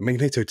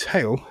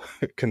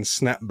can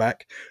snap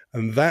back,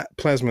 and that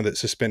plasma that's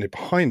suspended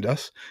behind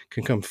us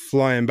can come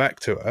flying back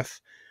to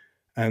Earth,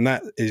 and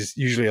that is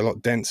usually a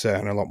lot denser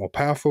and a lot more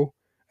powerful,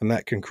 and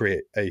that can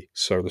create a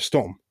solar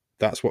storm.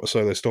 That's what a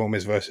solar storm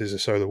is versus a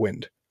solar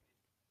wind.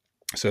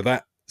 So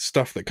that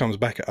stuff that comes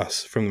back at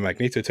us from the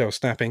magnetotail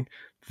snapping,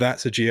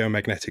 that's a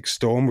geomagnetic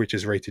storm, which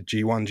is rated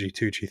G1,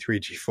 G2, G3,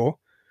 G4,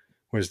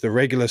 whereas the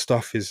regular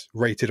stuff is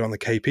rated on the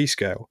KP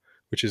scale,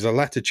 which is a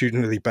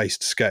latitudinally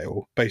based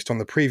scale based on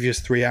the previous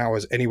 3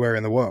 hours anywhere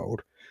in the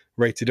world,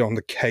 rated on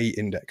the K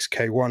index,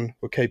 K1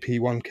 or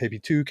KP1,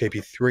 KP2,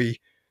 KP3,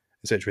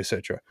 etc.,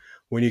 etc.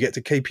 When you get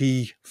to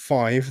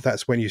KP5,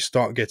 that's when you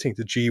start getting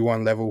to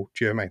G1 level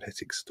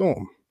geomagnetic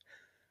storm.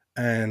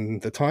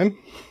 And the time?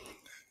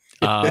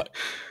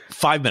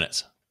 5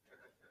 minutes.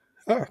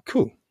 Oh,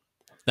 cool.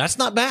 That's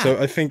not bad.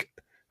 So I think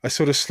I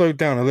sort of slowed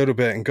down a little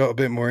bit and got a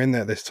bit more in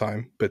there this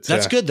time. But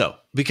that's good though,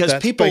 because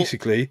people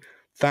basically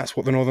that's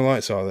what the Northern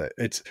Lights are.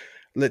 It's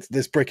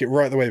let's break it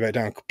right the way back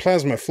down.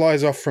 Plasma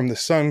flies off from the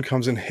sun,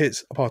 comes and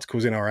hits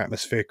particles in our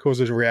atmosphere,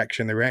 causes a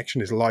reaction. The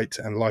reaction is light,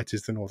 and light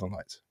is the Northern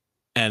Lights.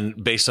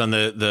 And based on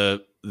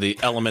the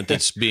element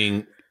that's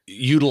being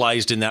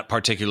utilized in that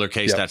particular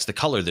case, that's the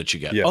color that you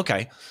get.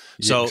 Okay,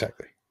 so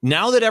exactly.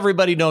 Now that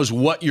everybody knows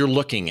what you're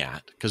looking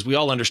at, because we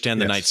all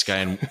understand the night sky,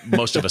 and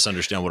most of us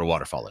understand what a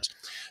waterfall is.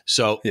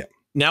 So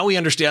now we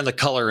understand the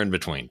color in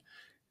between.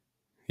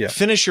 Yeah.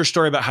 Finish your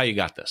story about how you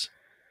got this.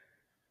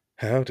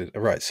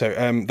 Right.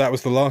 So that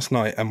was the last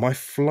night, and my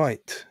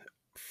flight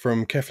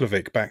from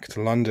Keflavik back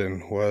to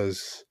London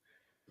was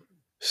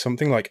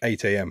something like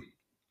 8 a.m.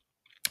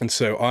 And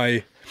so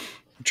I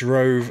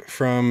drove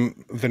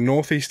from the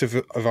northeast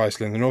of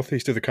Iceland, the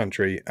northeast of the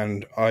country,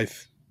 and I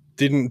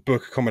didn't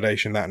book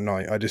accommodation that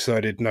night. I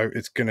decided, no,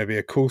 it's going to be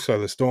a cool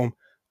solar storm.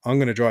 I'm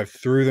going to drive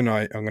through the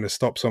night. I'm going to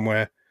stop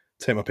somewhere,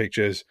 take my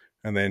pictures,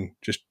 and then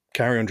just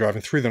carry on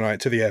driving through the night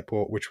to the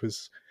airport, which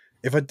was,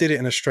 if I did it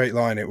in a straight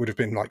line, it would have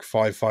been like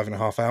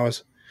 5.5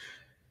 hours.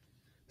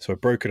 So I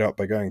broke it up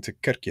by going to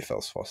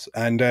Kirkjufellsfoss.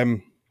 And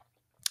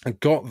I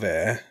got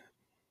there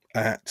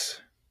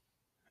at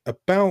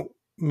about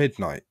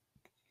midnight,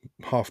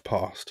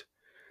 1:30.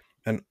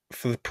 And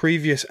for the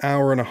previous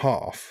hour and a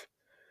half,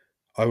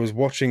 I was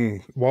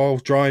watching, while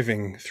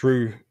driving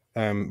through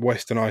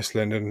Western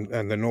Iceland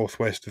and the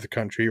northwest of the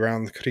country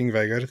around the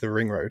Hringvegur, the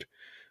ring road,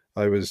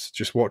 I was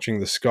just watching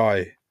the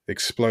sky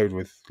explode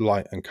with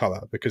light and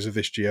color because of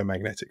this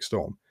geomagnetic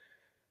storm.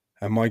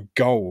 And my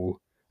goal,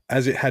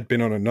 as it had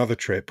been on another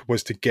trip,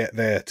 was to get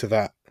there to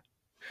that.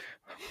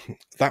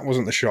 That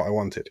wasn't the shot I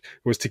wanted.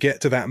 It was to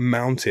get to that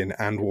mountain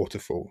and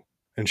waterfall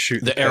and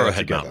shoot the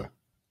Arrowhead Mountain.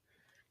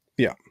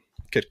 Yeah,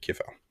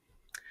 Kirkjufell.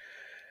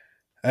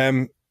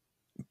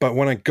 But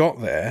when I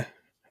got there,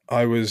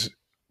 I was,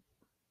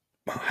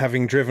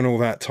 having driven all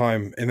that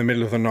time in the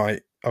middle of the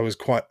night, I was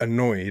quite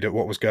annoyed at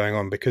what was going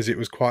on because it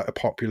was quite a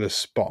popular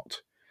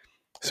spot.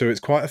 So it's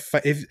quite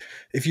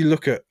if you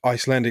look at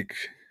Icelandic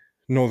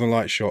Northern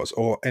Light shots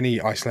or any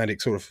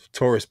Icelandic sort of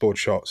tourist board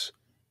shots,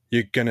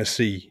 you're going to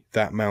see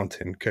that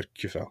mountain,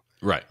 Kirkjufell.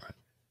 Right.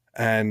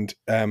 And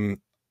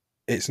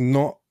it's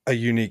not a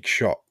unique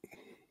shot,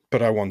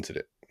 but I wanted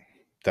it.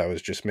 That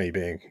was just me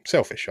being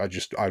selfish.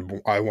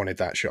 I wanted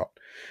that shot.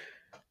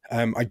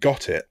 I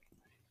got it.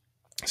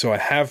 So I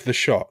have the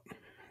shot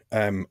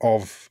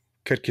of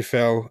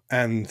Kirkjufell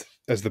and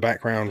as the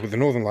background with the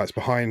Northern Lights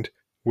behind,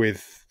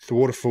 with the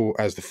waterfall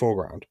as the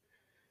foreground.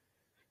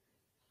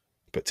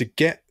 But to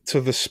get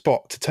to the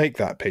spot to take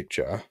that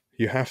picture,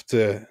 you have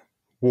to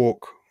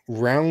walk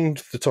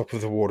round the top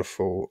of the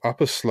waterfall,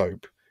 up a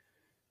slope,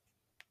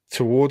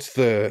 towards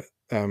the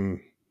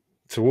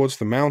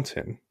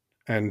mountain,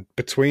 and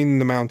between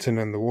the mountain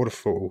and the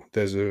waterfall,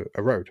 there's a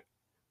road.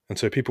 And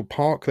so people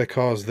park their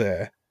cars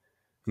there,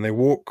 and they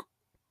walk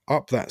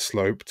up that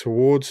slope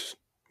towards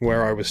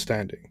where I was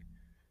standing.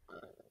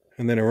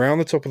 And then around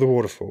the top of the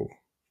waterfall,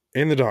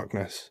 in the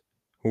darkness,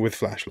 with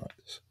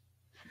flashlights.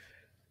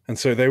 And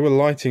so they were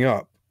lighting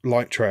up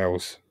light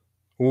trails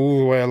all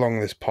the way along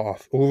this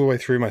path, all the way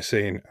through my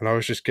scene, and I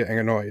was just getting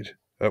annoyed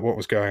at what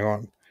was going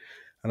on.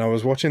 And I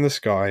was watching the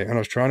sky, and I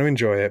was trying to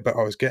enjoy it, but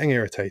I was getting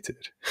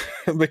irritated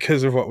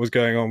because of what was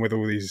going on with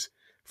all these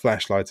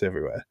flashlights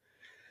everywhere.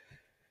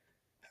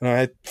 And I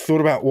had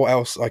thought about what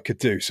else I could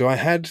do. So I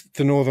had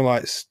the Northern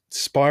Lights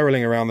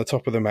spiraling around the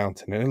top of the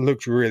mountain, and it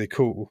looked really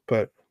cool,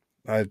 but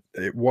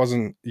it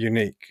wasn't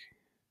unique.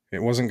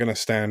 It wasn't going to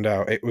stand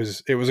out. It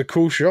was a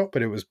cool shot,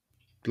 but it was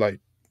like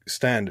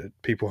standard.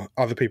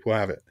 Other people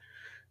have it.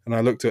 And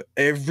I looked at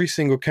every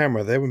single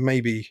camera. There were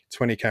maybe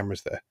 20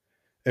 cameras there.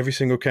 Every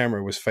single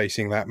camera was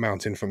facing that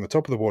mountain from the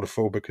top of the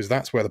waterfall because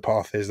that's where the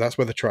path is, that's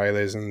where the trail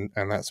is, and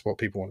that's what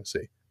people want to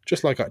see,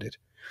 just like I did.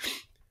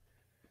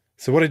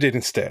 So what I did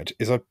instead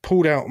is I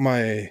pulled out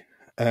my,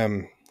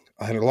 I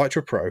had a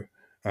Lytra Pro,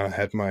 and I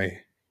had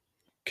my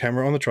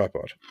camera on the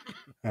tripod,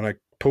 and I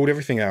pulled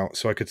everything out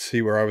so I could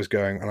see where I was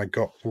going, and I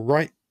got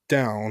right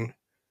down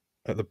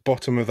at the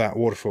bottom of that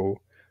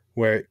waterfall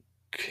where it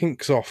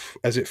kinks off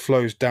as it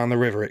flows down the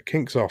river. It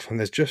kinks off, and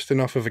there's just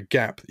enough of a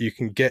gap that you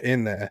can get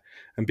in there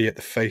and be at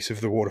the face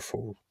of the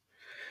waterfall.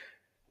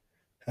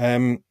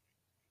 The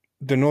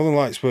Northern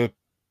Lights were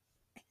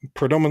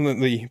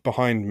predominantly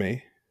behind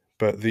me,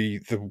 but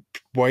the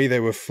way they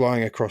were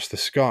flying across the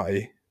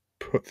sky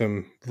put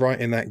them right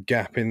in that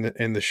gap in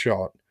the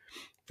shot,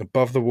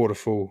 above the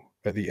waterfall,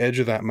 at the edge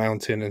of that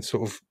mountain, and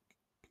sort of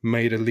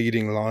made a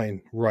leading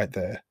line right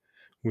there,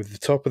 with the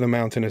top of the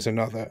mountain as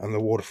another and the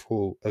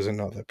waterfall as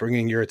another,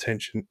 bringing your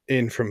attention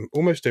in from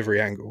almost every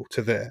angle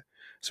to there.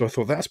 So I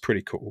thought that's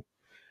pretty cool.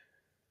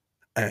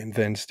 And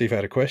then Steve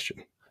had a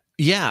question.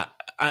 Yeah,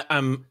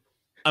 I'm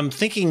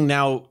thinking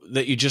now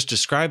that you just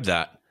described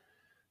that.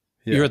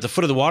 Yeah. You're at the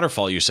foot of the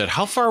waterfall. You said,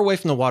 how far away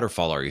from the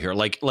waterfall are you here?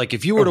 Like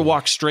if you were to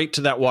walk straight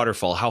to that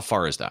waterfall, how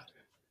far is that?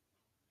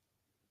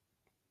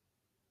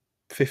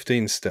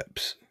 15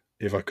 steps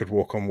if I could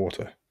walk on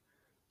water.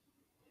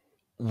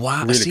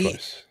 Wow. Really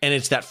close. And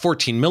it's that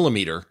 14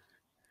 millimeter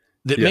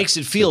that makes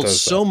it feel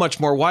so much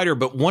more wider.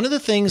 But one of the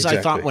things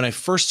I thought when I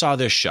first saw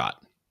this shot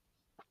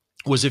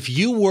was, if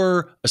you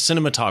were a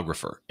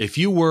cinematographer, if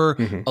you were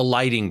a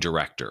lighting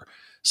director,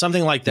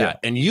 something like that,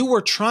 and you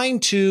were trying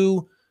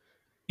to,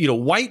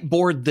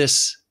 whiteboard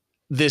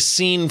this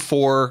scene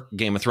for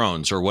Game of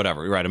Thrones or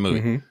whatever, you write a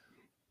movie.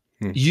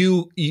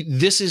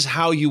 This is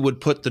how you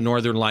would put the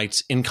Northern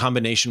Lights in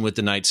combination with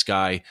the night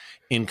sky,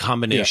 in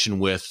combination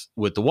with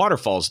the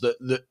waterfalls.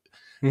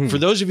 For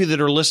those of you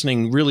that are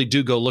listening, really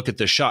do go look at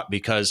this shot,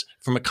 because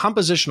from a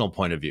compositional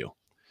point of view,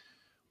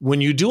 when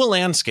you do a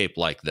landscape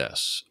like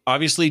this,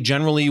 obviously,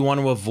 generally you want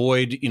to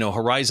avoid,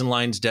 horizon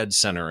lines dead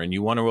center, and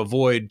you want to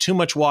avoid too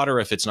much water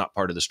if it's not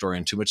part of the story,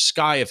 and too much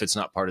sky if it's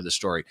not part of the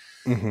story.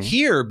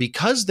 Here,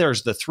 because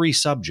there's the three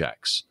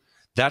subjects,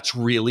 that's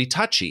really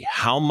touchy.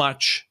 How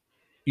much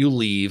you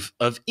leave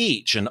of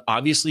each. And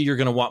obviously you're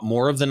going to want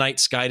more of the night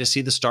sky to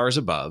see the stars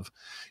above.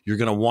 You're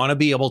going to want to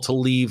be able to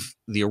leave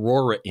the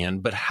aurora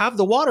in, but have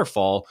the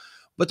waterfall.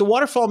 But the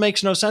waterfall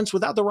makes no sense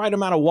without the right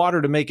amount of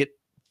water to make it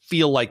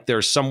feel like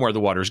there's somewhere the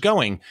water's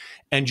going.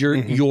 And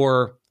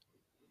your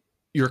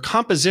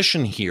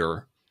composition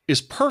here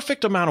is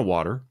perfect amount of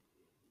water.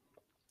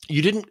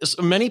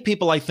 Many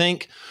people, I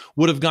think,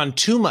 would have gone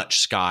too much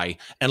sky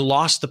and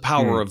lost the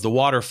power of the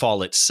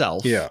waterfall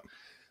itself. Yeah.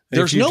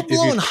 There's no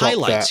blown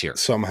highlights here.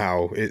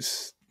 Somehow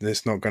it's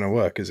not going to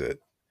work, is it?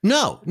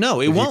 No,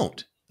 it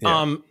won't.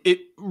 Yeah. It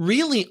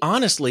really,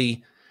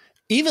 honestly,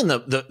 even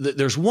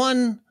there's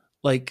one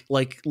like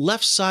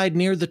left side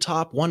near the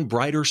top, one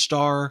brighter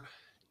star.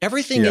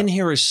 Everything in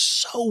here is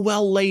so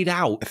well laid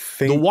out.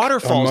 The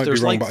waterfalls, I might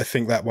be wrong, but I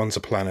think that one's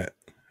a planet.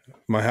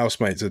 My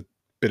housemate's a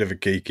bit of a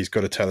geek. He's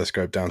got a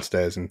telescope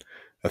downstairs, and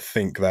I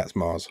think that's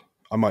Mars.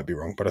 I might be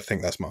wrong, but I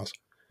think that's Mars.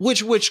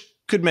 Which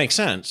could make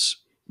sense,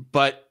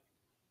 but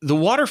the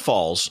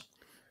waterfalls,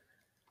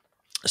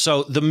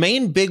 so the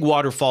main big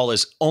waterfall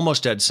is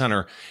almost dead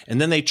center,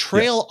 and then they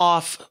trail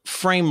off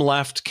frame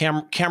left,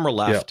 camera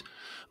left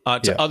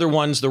to other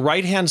ones. The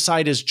right-hand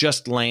side is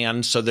just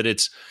land so that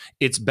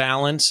it's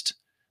balanced.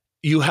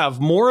 You have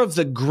more of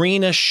the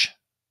greenish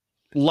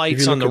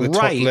lights on the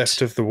right. Top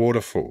left of the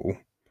waterfall,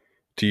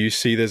 do you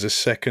see there's a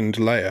second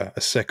layer,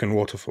 a second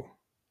waterfall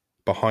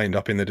behind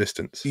up in the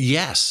distance?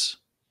 Yes.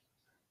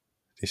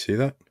 You see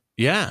that?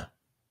 Yeah.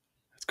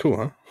 That's cool,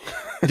 huh?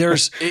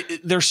 There's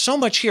so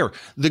much here.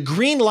 The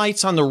green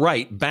lights on the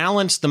right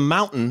balance the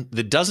mountain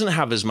that doesn't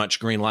have as much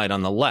green light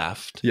on the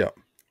left. Yeah.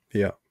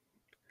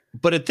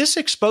 But at this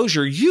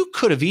exposure, you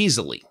could have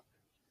easily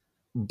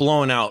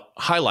blown out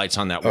highlights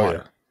on that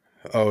water.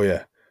 Oh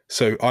yeah.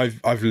 So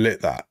I've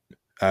lit that.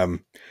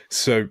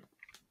 The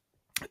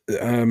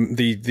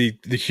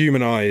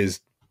human eye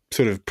is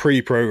sort of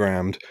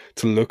pre-programmed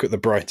to look at the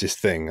brightest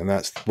thing, and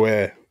that's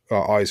where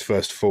our eyes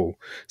first fall.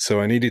 So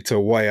I needed to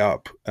weigh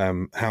up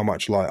how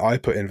much light I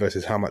put in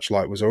versus how much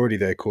light was already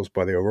there caused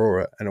by the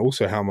aurora, and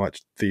also how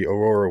much the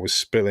aurora was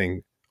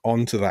spilling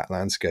onto that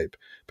landscape,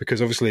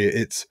 because obviously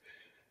it's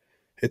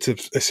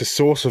a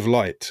source of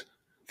light.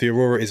 The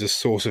aurora is a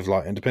source of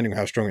light, and depending on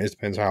how strong it is,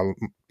 depends how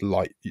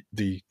light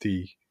the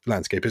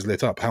landscape is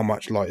lit up, how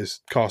much light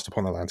is cast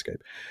upon the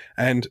landscape.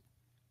 And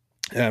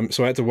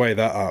so I had to weigh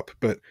that up,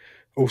 but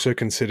also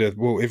consider,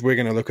 well, if we're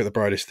going to look at the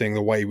brightest thing,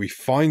 the way we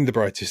find the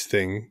brightest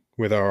thing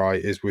with our eye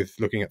is with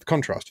looking at the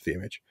contrast of the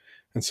image.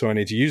 And so I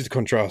need to use the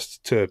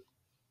contrast to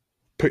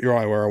put your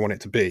eye where I want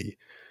it to be.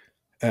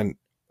 And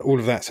all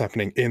of that's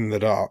happening in the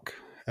dark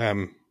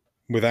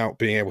without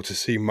being able to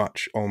see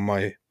much on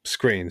my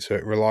screen. So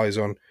it relies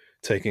on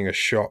taking a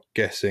shot,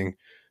 guessing,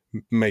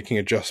 making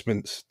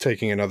adjustments,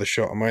 taking another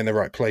shot. Am I in the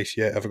right place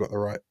yet? Have I got the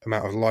right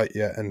amount of light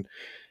yet? And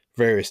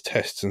various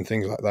tests and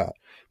things like that.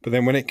 But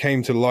then when it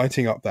came to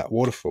lighting up that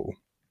waterfall,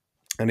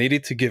 I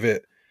needed to give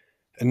it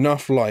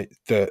enough light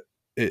that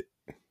it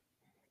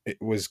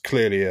was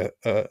clearly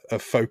a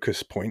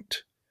focus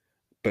point,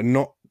 but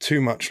not too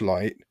much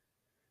light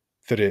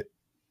that it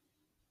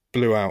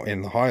blew out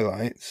in the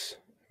highlights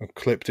or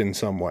clipped in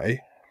some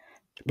way.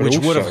 Which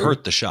would have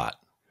hurt the shot.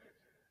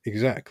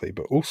 Exactly,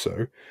 but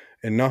also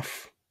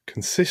enough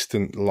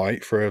consistent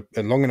light for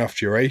a long enough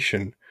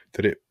duration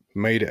that it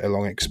made it a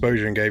long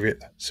exposure and gave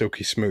it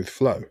silky smooth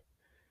flow.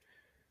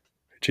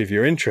 Which, if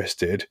you're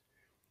interested,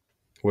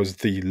 was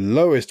the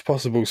lowest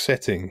possible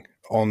setting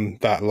on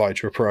that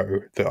Lytra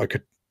Pro that I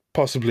could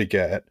possibly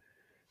get,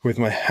 with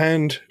my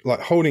hand, like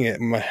holding it,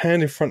 my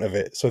hand in front of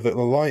it, so that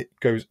the light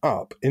goes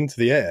up into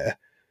the air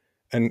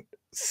and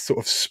sort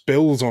of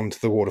spills onto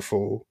the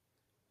waterfall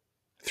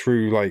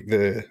through like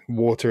the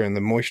water and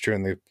the moisture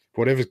and the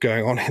whatever's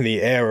going on in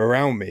the air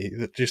around me,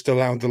 that just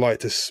allowed the light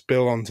to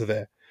spill onto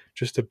there,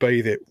 just to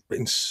bathe it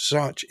in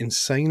such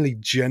insanely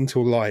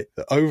gentle light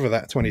that over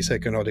that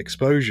 20-second odd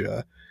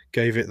exposure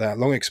gave it that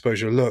long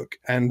exposure look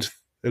and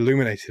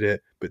illuminated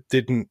it, but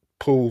didn't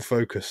pull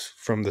focus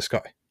from the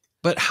sky.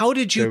 But how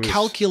did you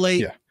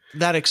calculate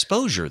that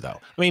exposure, though?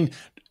 I mean,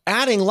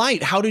 adding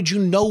light, how did you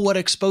know what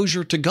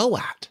exposure to go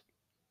at?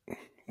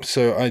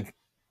 So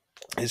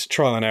it's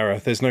trial and error.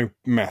 There's no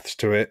maths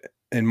to it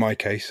in my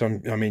case.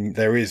 I mean,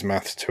 there is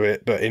maths to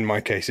it, but in my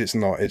case, it's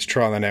not. It's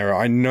trial and error.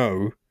 I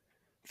know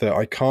that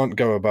I can't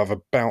go above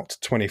about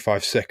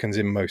 25 seconds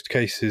in most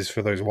cases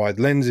for those wide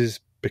lenses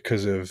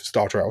because of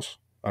star trails.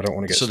 I don't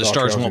want to get so the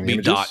stars won't be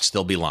dots;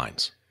 they'll be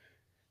lines.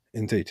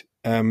 Indeed.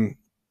 And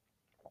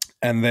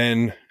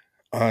then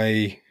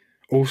I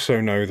also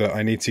know that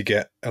I need to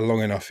get a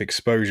long enough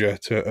exposure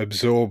to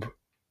absorb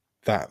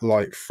that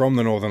light from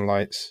the northern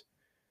lights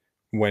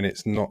when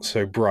it's not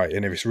so bright.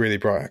 And if it's really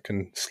bright, I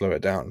can slow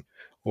it down,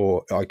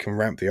 or I can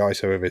ramp the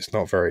ISO if it's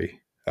not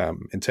very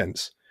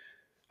intense.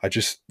 I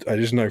just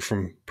know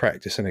from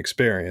practice and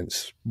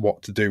experience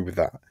what to do with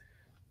that.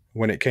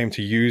 When it came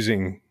to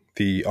using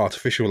the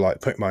artificial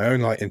light, put my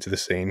own light into the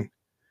scene,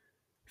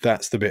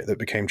 that's the bit that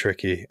became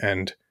tricky.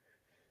 And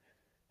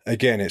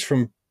again, it's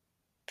from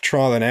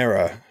trial and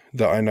error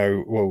that I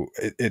know, well,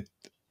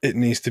 it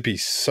needs to be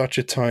such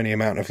a tiny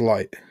amount of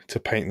light to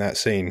paint that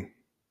scene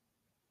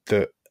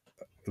that,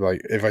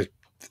 like,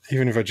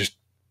 even if I just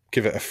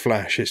give it a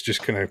flash, it's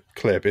just going to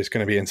clip. It's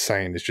going to be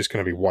insane. It's just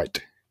going to be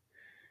white.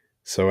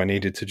 So I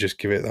needed to just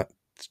give it that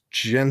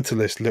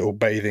gentlest little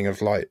bathing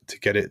of light to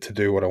get it to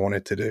do what I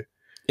wanted to do.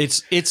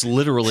 It's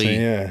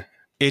literally,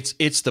 it's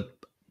the,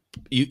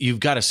 you've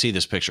got to see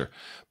this picture,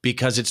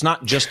 because it's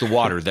not just the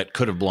water that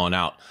could have blown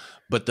out,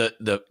 but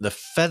the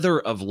feather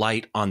of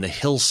light on the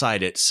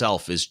hillside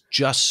itself is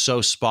just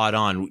so spot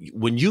on.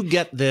 When you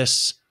get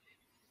this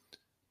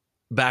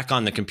back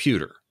on the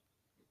computer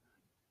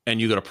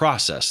and you got to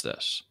process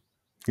this,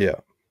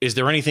 is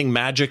there anything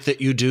magic that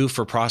you do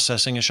for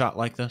processing a shot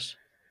like this?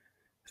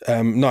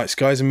 Night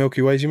skies and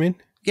Milky Ways, you mean?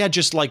 Yeah,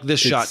 just like this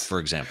shot, for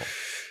example.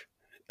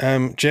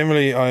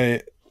 Generally,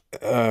 I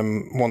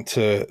want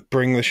to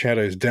bring the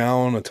shadows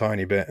down a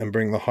tiny bit and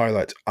bring the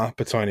highlights up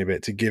a tiny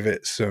bit to give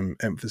it some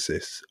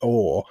emphasis,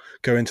 or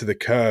go into the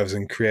curves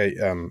and create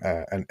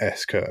an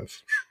S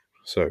curve.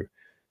 So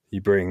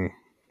you bring,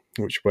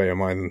 which way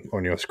am I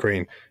on your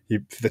screen?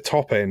 For the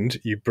top end,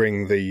 you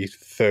bring the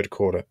third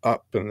quarter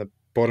up, and the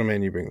bottom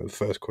end, you bring the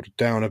first quarter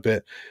down a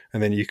bit,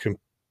 and then you can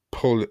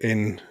pull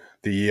in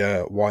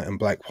the white and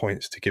black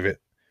points to give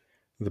it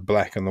the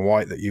black and the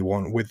white that you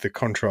want with the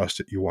contrast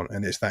that you want.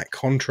 And it's that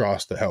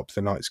contrast that helps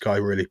the night sky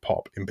really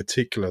pop, in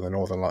particular the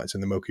northern lights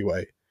and the Milky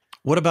Way.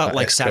 What about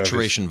like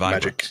saturation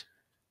vibrance?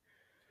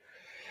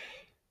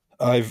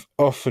 I've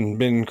often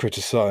been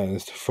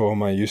criticized for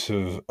my use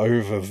of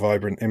over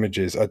vibrant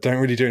images. I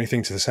don't really do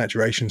anything to the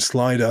saturation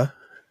slider.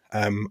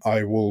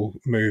 I will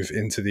move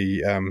into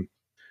the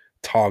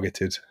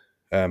targeted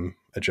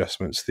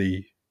adjustments,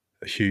 the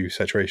hue,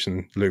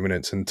 saturation,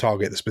 luminance, and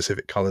target the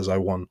specific colors I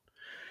want.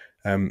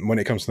 When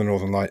it comes to the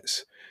northern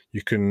lights,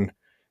 you can,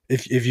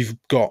 if you've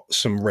got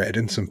some red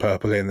and some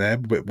purple in there,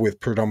 but with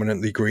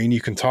predominantly green,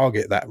 you can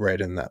target that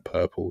red and that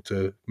purple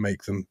to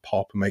make them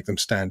pop and make them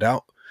stand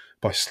out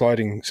by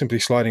simply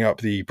sliding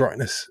up the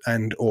brightness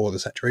and or the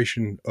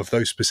saturation of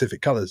those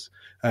specific colors.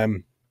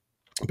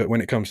 But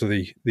when it comes to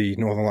the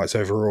northern lights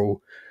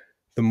overall,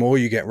 the more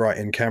you get right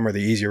in camera,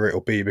 the easier it'll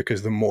be,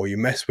 because the more you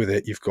mess with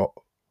it, you've got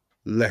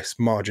less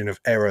margin of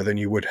error than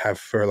you would have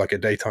for like a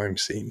daytime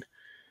scene.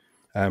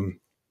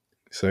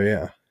 So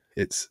yeah,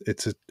 it's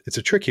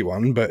a tricky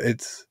one, but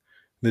it's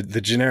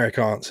the generic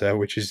answer,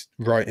 which is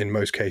right in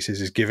most cases,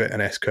 is give it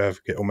an S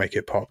curve. It'll make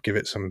it pop. Give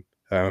it some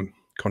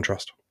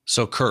contrast.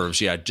 So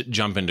curves,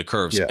 jump into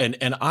curves. Yeah.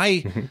 And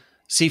I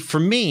see, for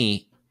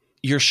me,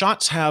 your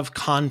shots have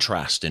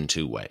contrast in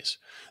two ways.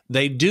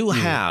 They do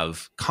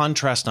have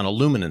contrast on a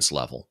luminance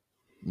level,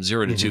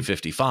 0 to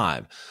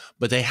 255,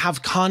 but they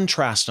have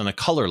contrast on a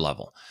color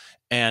level.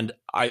 And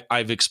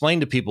I've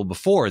explained to people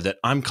before that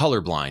I'm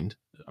colorblind.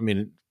 I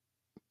mean,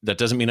 that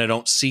doesn't mean I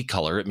don't see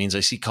color. It means I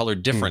see color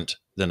different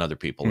than other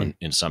people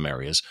in some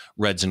areas,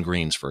 reds and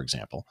greens, for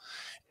example.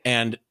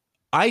 And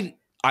I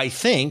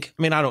think,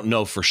 I mean, I don't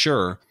know for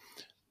sure,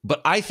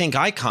 but I think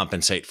I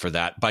compensate for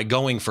that by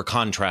going for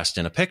contrast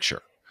in a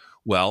picture.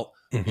 Well,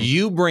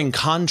 you bring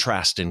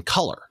contrast in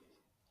color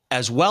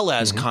as well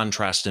as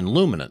contrast in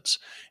luminance.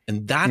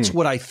 And that's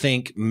what I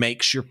think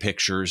makes your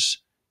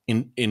pictures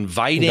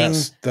inviting.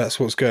 That's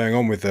what's going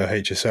on with the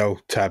HSL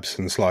tabs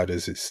and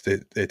sliders.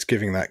 It's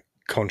giving that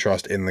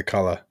contrast in the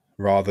color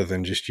rather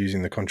than just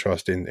using the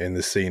contrast in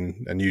the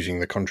scene and using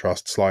the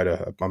contrast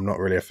slider. I'm not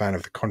really a fan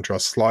of the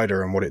contrast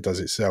slider and what it does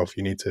itself.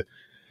 You need to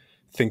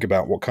think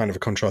about what kind of a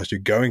contrast you're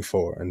going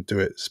for and do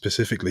it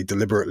specifically,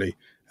 deliberately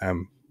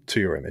to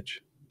your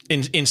image.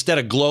 Instead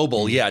of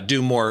global,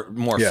 do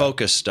more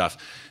focused stuff.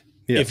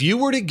 Yeah. If you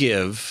were to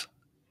give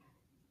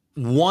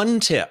one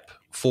tip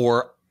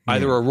for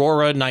either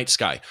aurora, night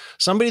sky,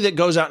 somebody that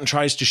goes out and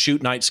tries to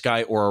shoot night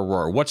sky or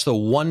aurora, what's the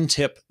one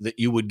tip that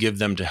you would give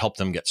them to help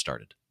them get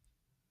started?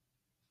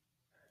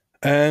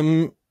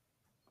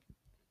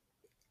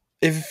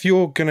 If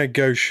you're going to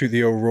go shoot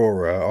the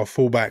aurora, I'll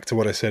fall back to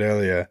what I said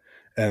earlier,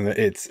 and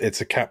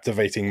it's a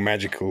captivating,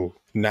 magical,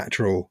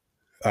 natural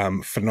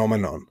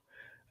phenomenon,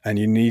 and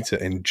you need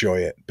to enjoy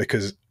it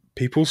because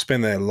people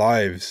spend their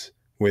lives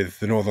with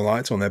the Northern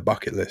Lights on their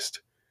bucket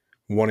list,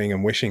 wanting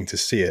and wishing to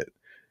see it.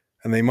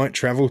 And they might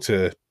travel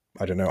to,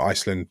 I don't know,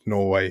 Iceland,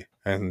 Norway,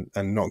 and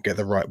not get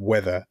the right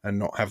weather and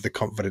not have the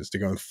confidence to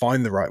go and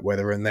find the right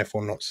weather and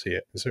therefore not see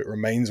it. And so it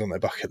remains on their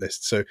bucket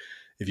list. So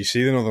if you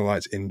see the Northern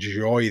Lights,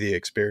 enjoy the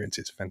experience.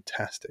 It's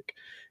fantastic.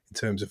 In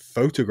terms of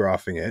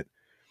photographing it,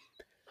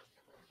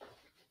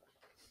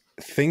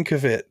 think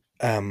of it.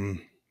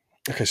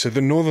 Okay, so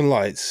the Northern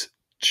Lights,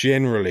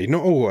 generally,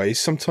 not always,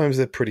 sometimes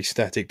they're pretty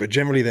static, but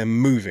generally they're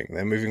moving.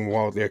 They're moving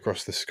wildly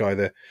across the sky.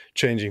 They're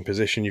changing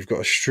position. You've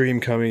got a stream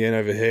coming in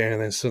over here,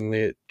 and then suddenly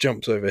it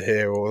jumps over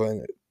here, or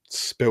then it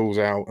spills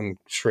out and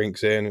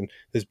shrinks in, and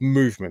there's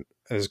movement.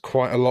 There's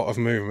quite a lot of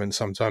movement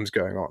sometimes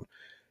going on.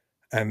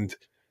 And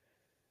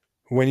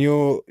when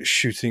you're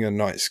shooting a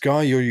night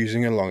sky, you're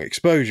using a long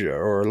exposure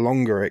or a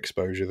longer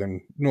exposure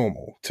than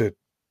normal to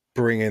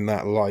bring in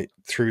that light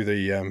through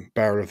the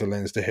barrel of the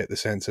lens to hit the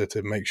sensor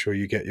to make sure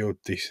you get your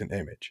decent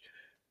image.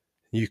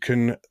 You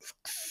can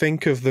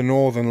think of the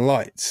Northern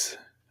Lights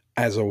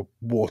as a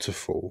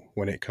waterfall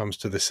when it comes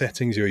to the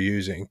settings you're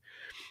using,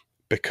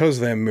 because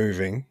they're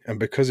moving and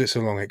because it's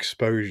a long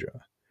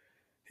exposure.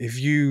 If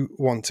you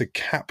want to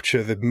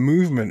capture the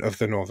movement of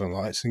the Northern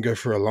Lights and go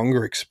for a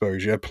longer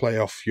exposure, play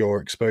off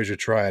your exposure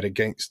triad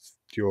against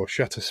your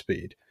shutter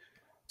speed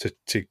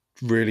to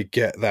really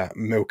get that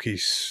milky,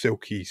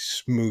 silky,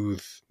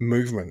 smooth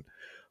movement.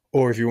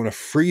 Or if you want to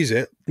freeze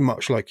it,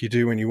 much like you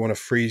do when you want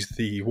to freeze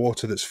the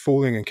water that's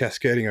falling and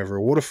cascading over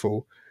a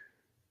waterfall,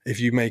 if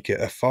you make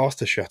it a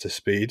faster shutter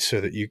speed so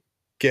that you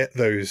get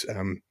those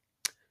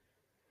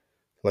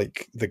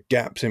like the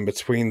gaps in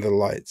between the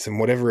lights and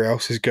whatever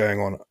else is going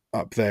on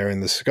up there in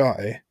the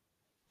sky,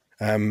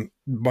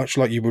 much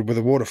like you would with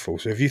a waterfall.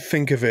 So if you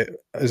think of it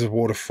as a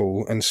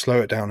waterfall and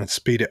slow it down and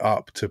speed it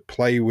up to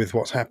play with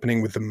what's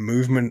happening with the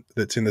movement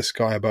that's in the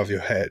sky above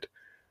your head,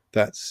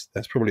 that's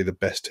probably the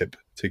best tip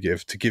to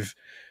give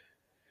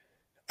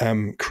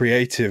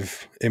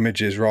creative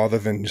images rather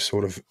than just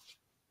sort of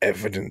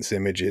evidence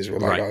images. Where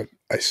like, right.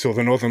 I saw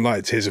the Northern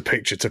Lights, here's a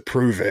picture to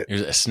prove it.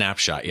 Here's a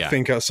snapshot, yeah.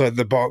 Think outside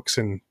the box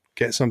and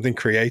get something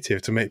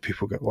creative to make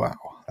people go, wow,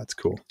 that's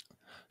cool.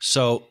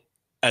 So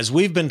as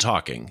we've been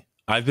talking,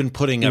 I've been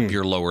putting up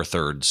your lower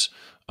thirds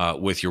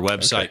with your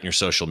website and your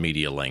social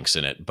media links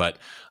in it. But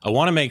I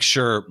want to make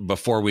sure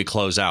before we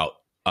close out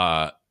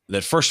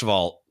that first of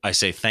all, I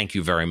say thank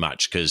you very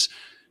much. Because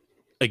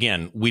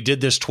again, we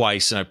did this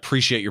twice and I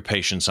appreciate your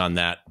patience on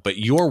that. But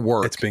your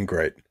work, it's been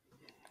great.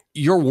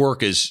 Your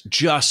work is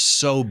just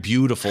so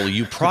beautiful.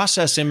 You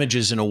process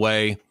images in a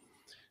way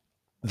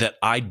that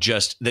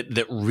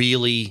that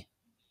really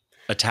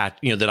attach,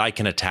 that I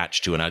can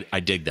attach to. And I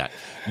dig that.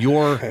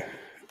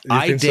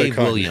 Dave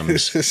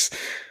Williams.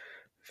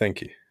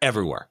 Thank you.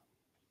 Everywhere,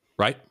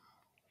 right?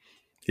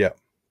 Yeah.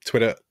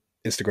 Twitter,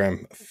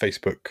 Instagram,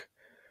 Facebook,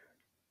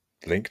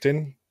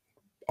 LinkedIn,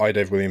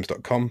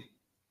 idavewilliams.com.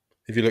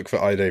 If you look for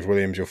iDave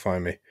Williams, you'll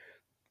find me.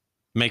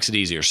 Makes it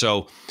easier.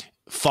 So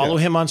follow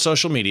him on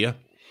social media.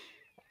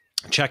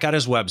 Check out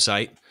his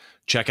website.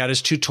 Check out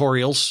his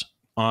tutorials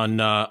on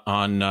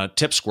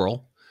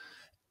TipSquirrel.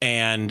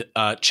 And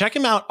check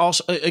him out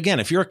also. Again,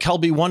 if you're a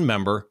Kelby One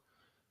member,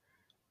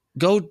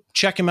 go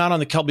check him out on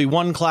the Kelby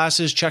One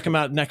classes. Check him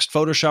out next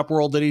Photoshop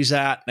World that he's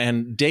at.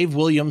 And Dave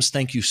Williams,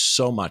 thank you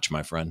so much,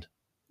 my friend.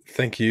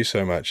 Thank you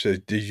so much.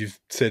 You've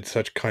said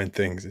such kind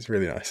things. It's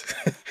really nice.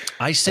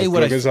 I say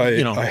what I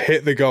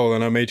hit the goal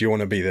and I made you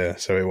want to be there,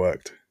 so it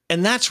worked.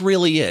 And that's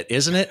really it,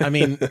 isn't it? I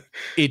mean,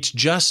 it's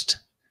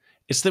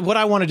what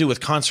I want to do with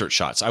concert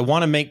shots. I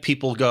want to make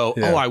people go,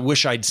 oh, I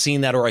wish I'd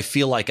seen that, or I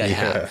feel like I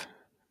have.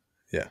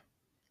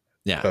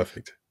 Yeah.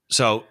 Perfect.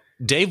 So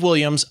Dave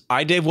Williams,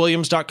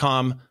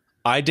 idavewilliams.com,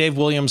 iDave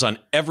Williams on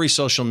every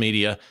social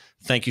media.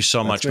 Thank you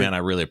so much, man. I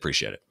really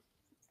appreciate it.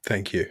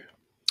 Thank you.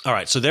 All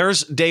right. So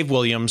there's Dave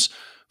Williams,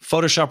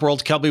 Photoshop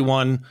World, Kelby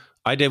One,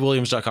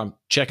 idavewilliams.com.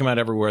 Check him out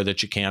everywhere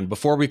that you can.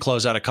 Before we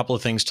close out, a couple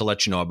of things to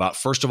let you know about.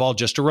 First of all,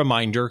 just a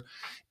reminder,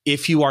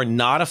 if you are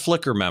not a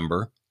Flickr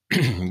member,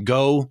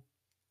 go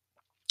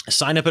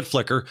sign up at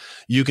Flickr.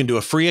 You can do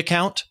a free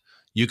account.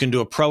 You can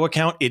do a pro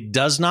account. It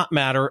does not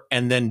matter.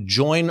 And then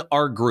join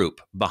our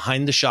group.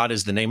 Behind the Shot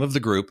is the name of the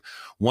group.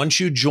 Once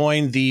you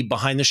join the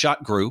Behind the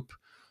Shot group,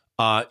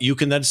 you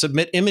can then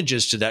submit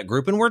images to that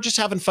group. And we're just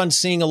having fun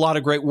seeing a lot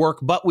of great work,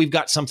 but we've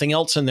got something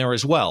else in there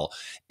as well.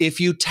 If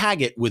you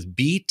tag it with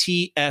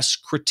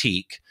BTS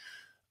Critique,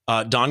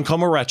 Don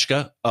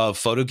Komarechka of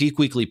Photo Geek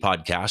Weekly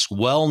podcast,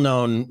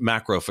 well-known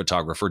macro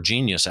photographer,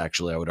 genius,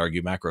 actually, I would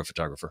argue, macro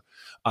photographer,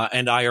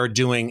 and I are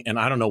doing, and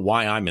I don't know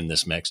why I'm in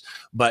this mix,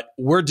 but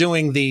we're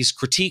doing these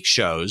critique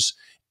shows,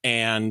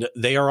 and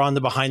they are on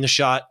the Behind the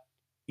Shot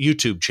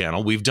YouTube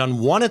channel. We've done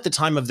one at the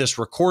time of this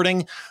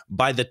recording.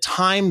 By the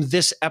time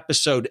this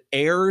episode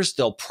airs,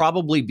 there'll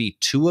probably be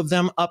 2 of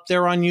them up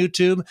there on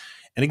YouTube.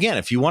 And again,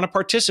 if you want to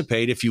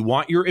participate, if you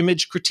want your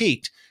image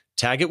critiqued,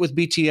 tag it with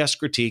BTS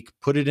Critique,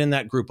 put it in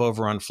that group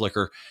over on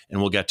Flickr, and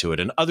we'll get to it.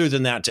 And other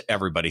than that, to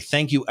everybody,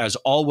 thank you as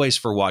always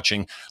for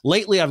watching.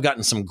 Lately, I've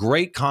gotten some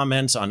great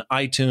comments on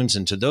iTunes,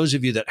 and to those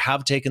of you that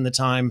have taken the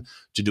time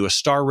to do a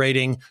star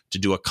rating, to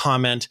do a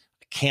comment,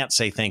 I can't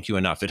say thank you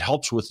enough. It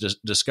helps with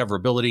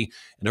discoverability,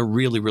 and I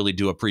really, really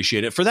do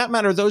appreciate it. For that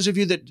matter, those of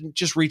you that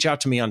just reach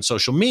out to me on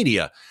social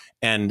media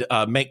and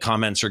make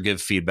comments or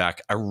give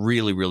feedback, I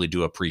really, really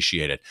do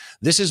appreciate it.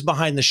 This is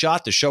Behind the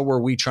Shot, the show where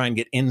we try and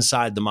get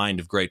inside the mind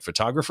of great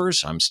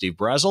photographers. I'm Steve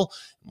Brazill,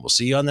 and we'll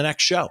see you on the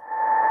next show.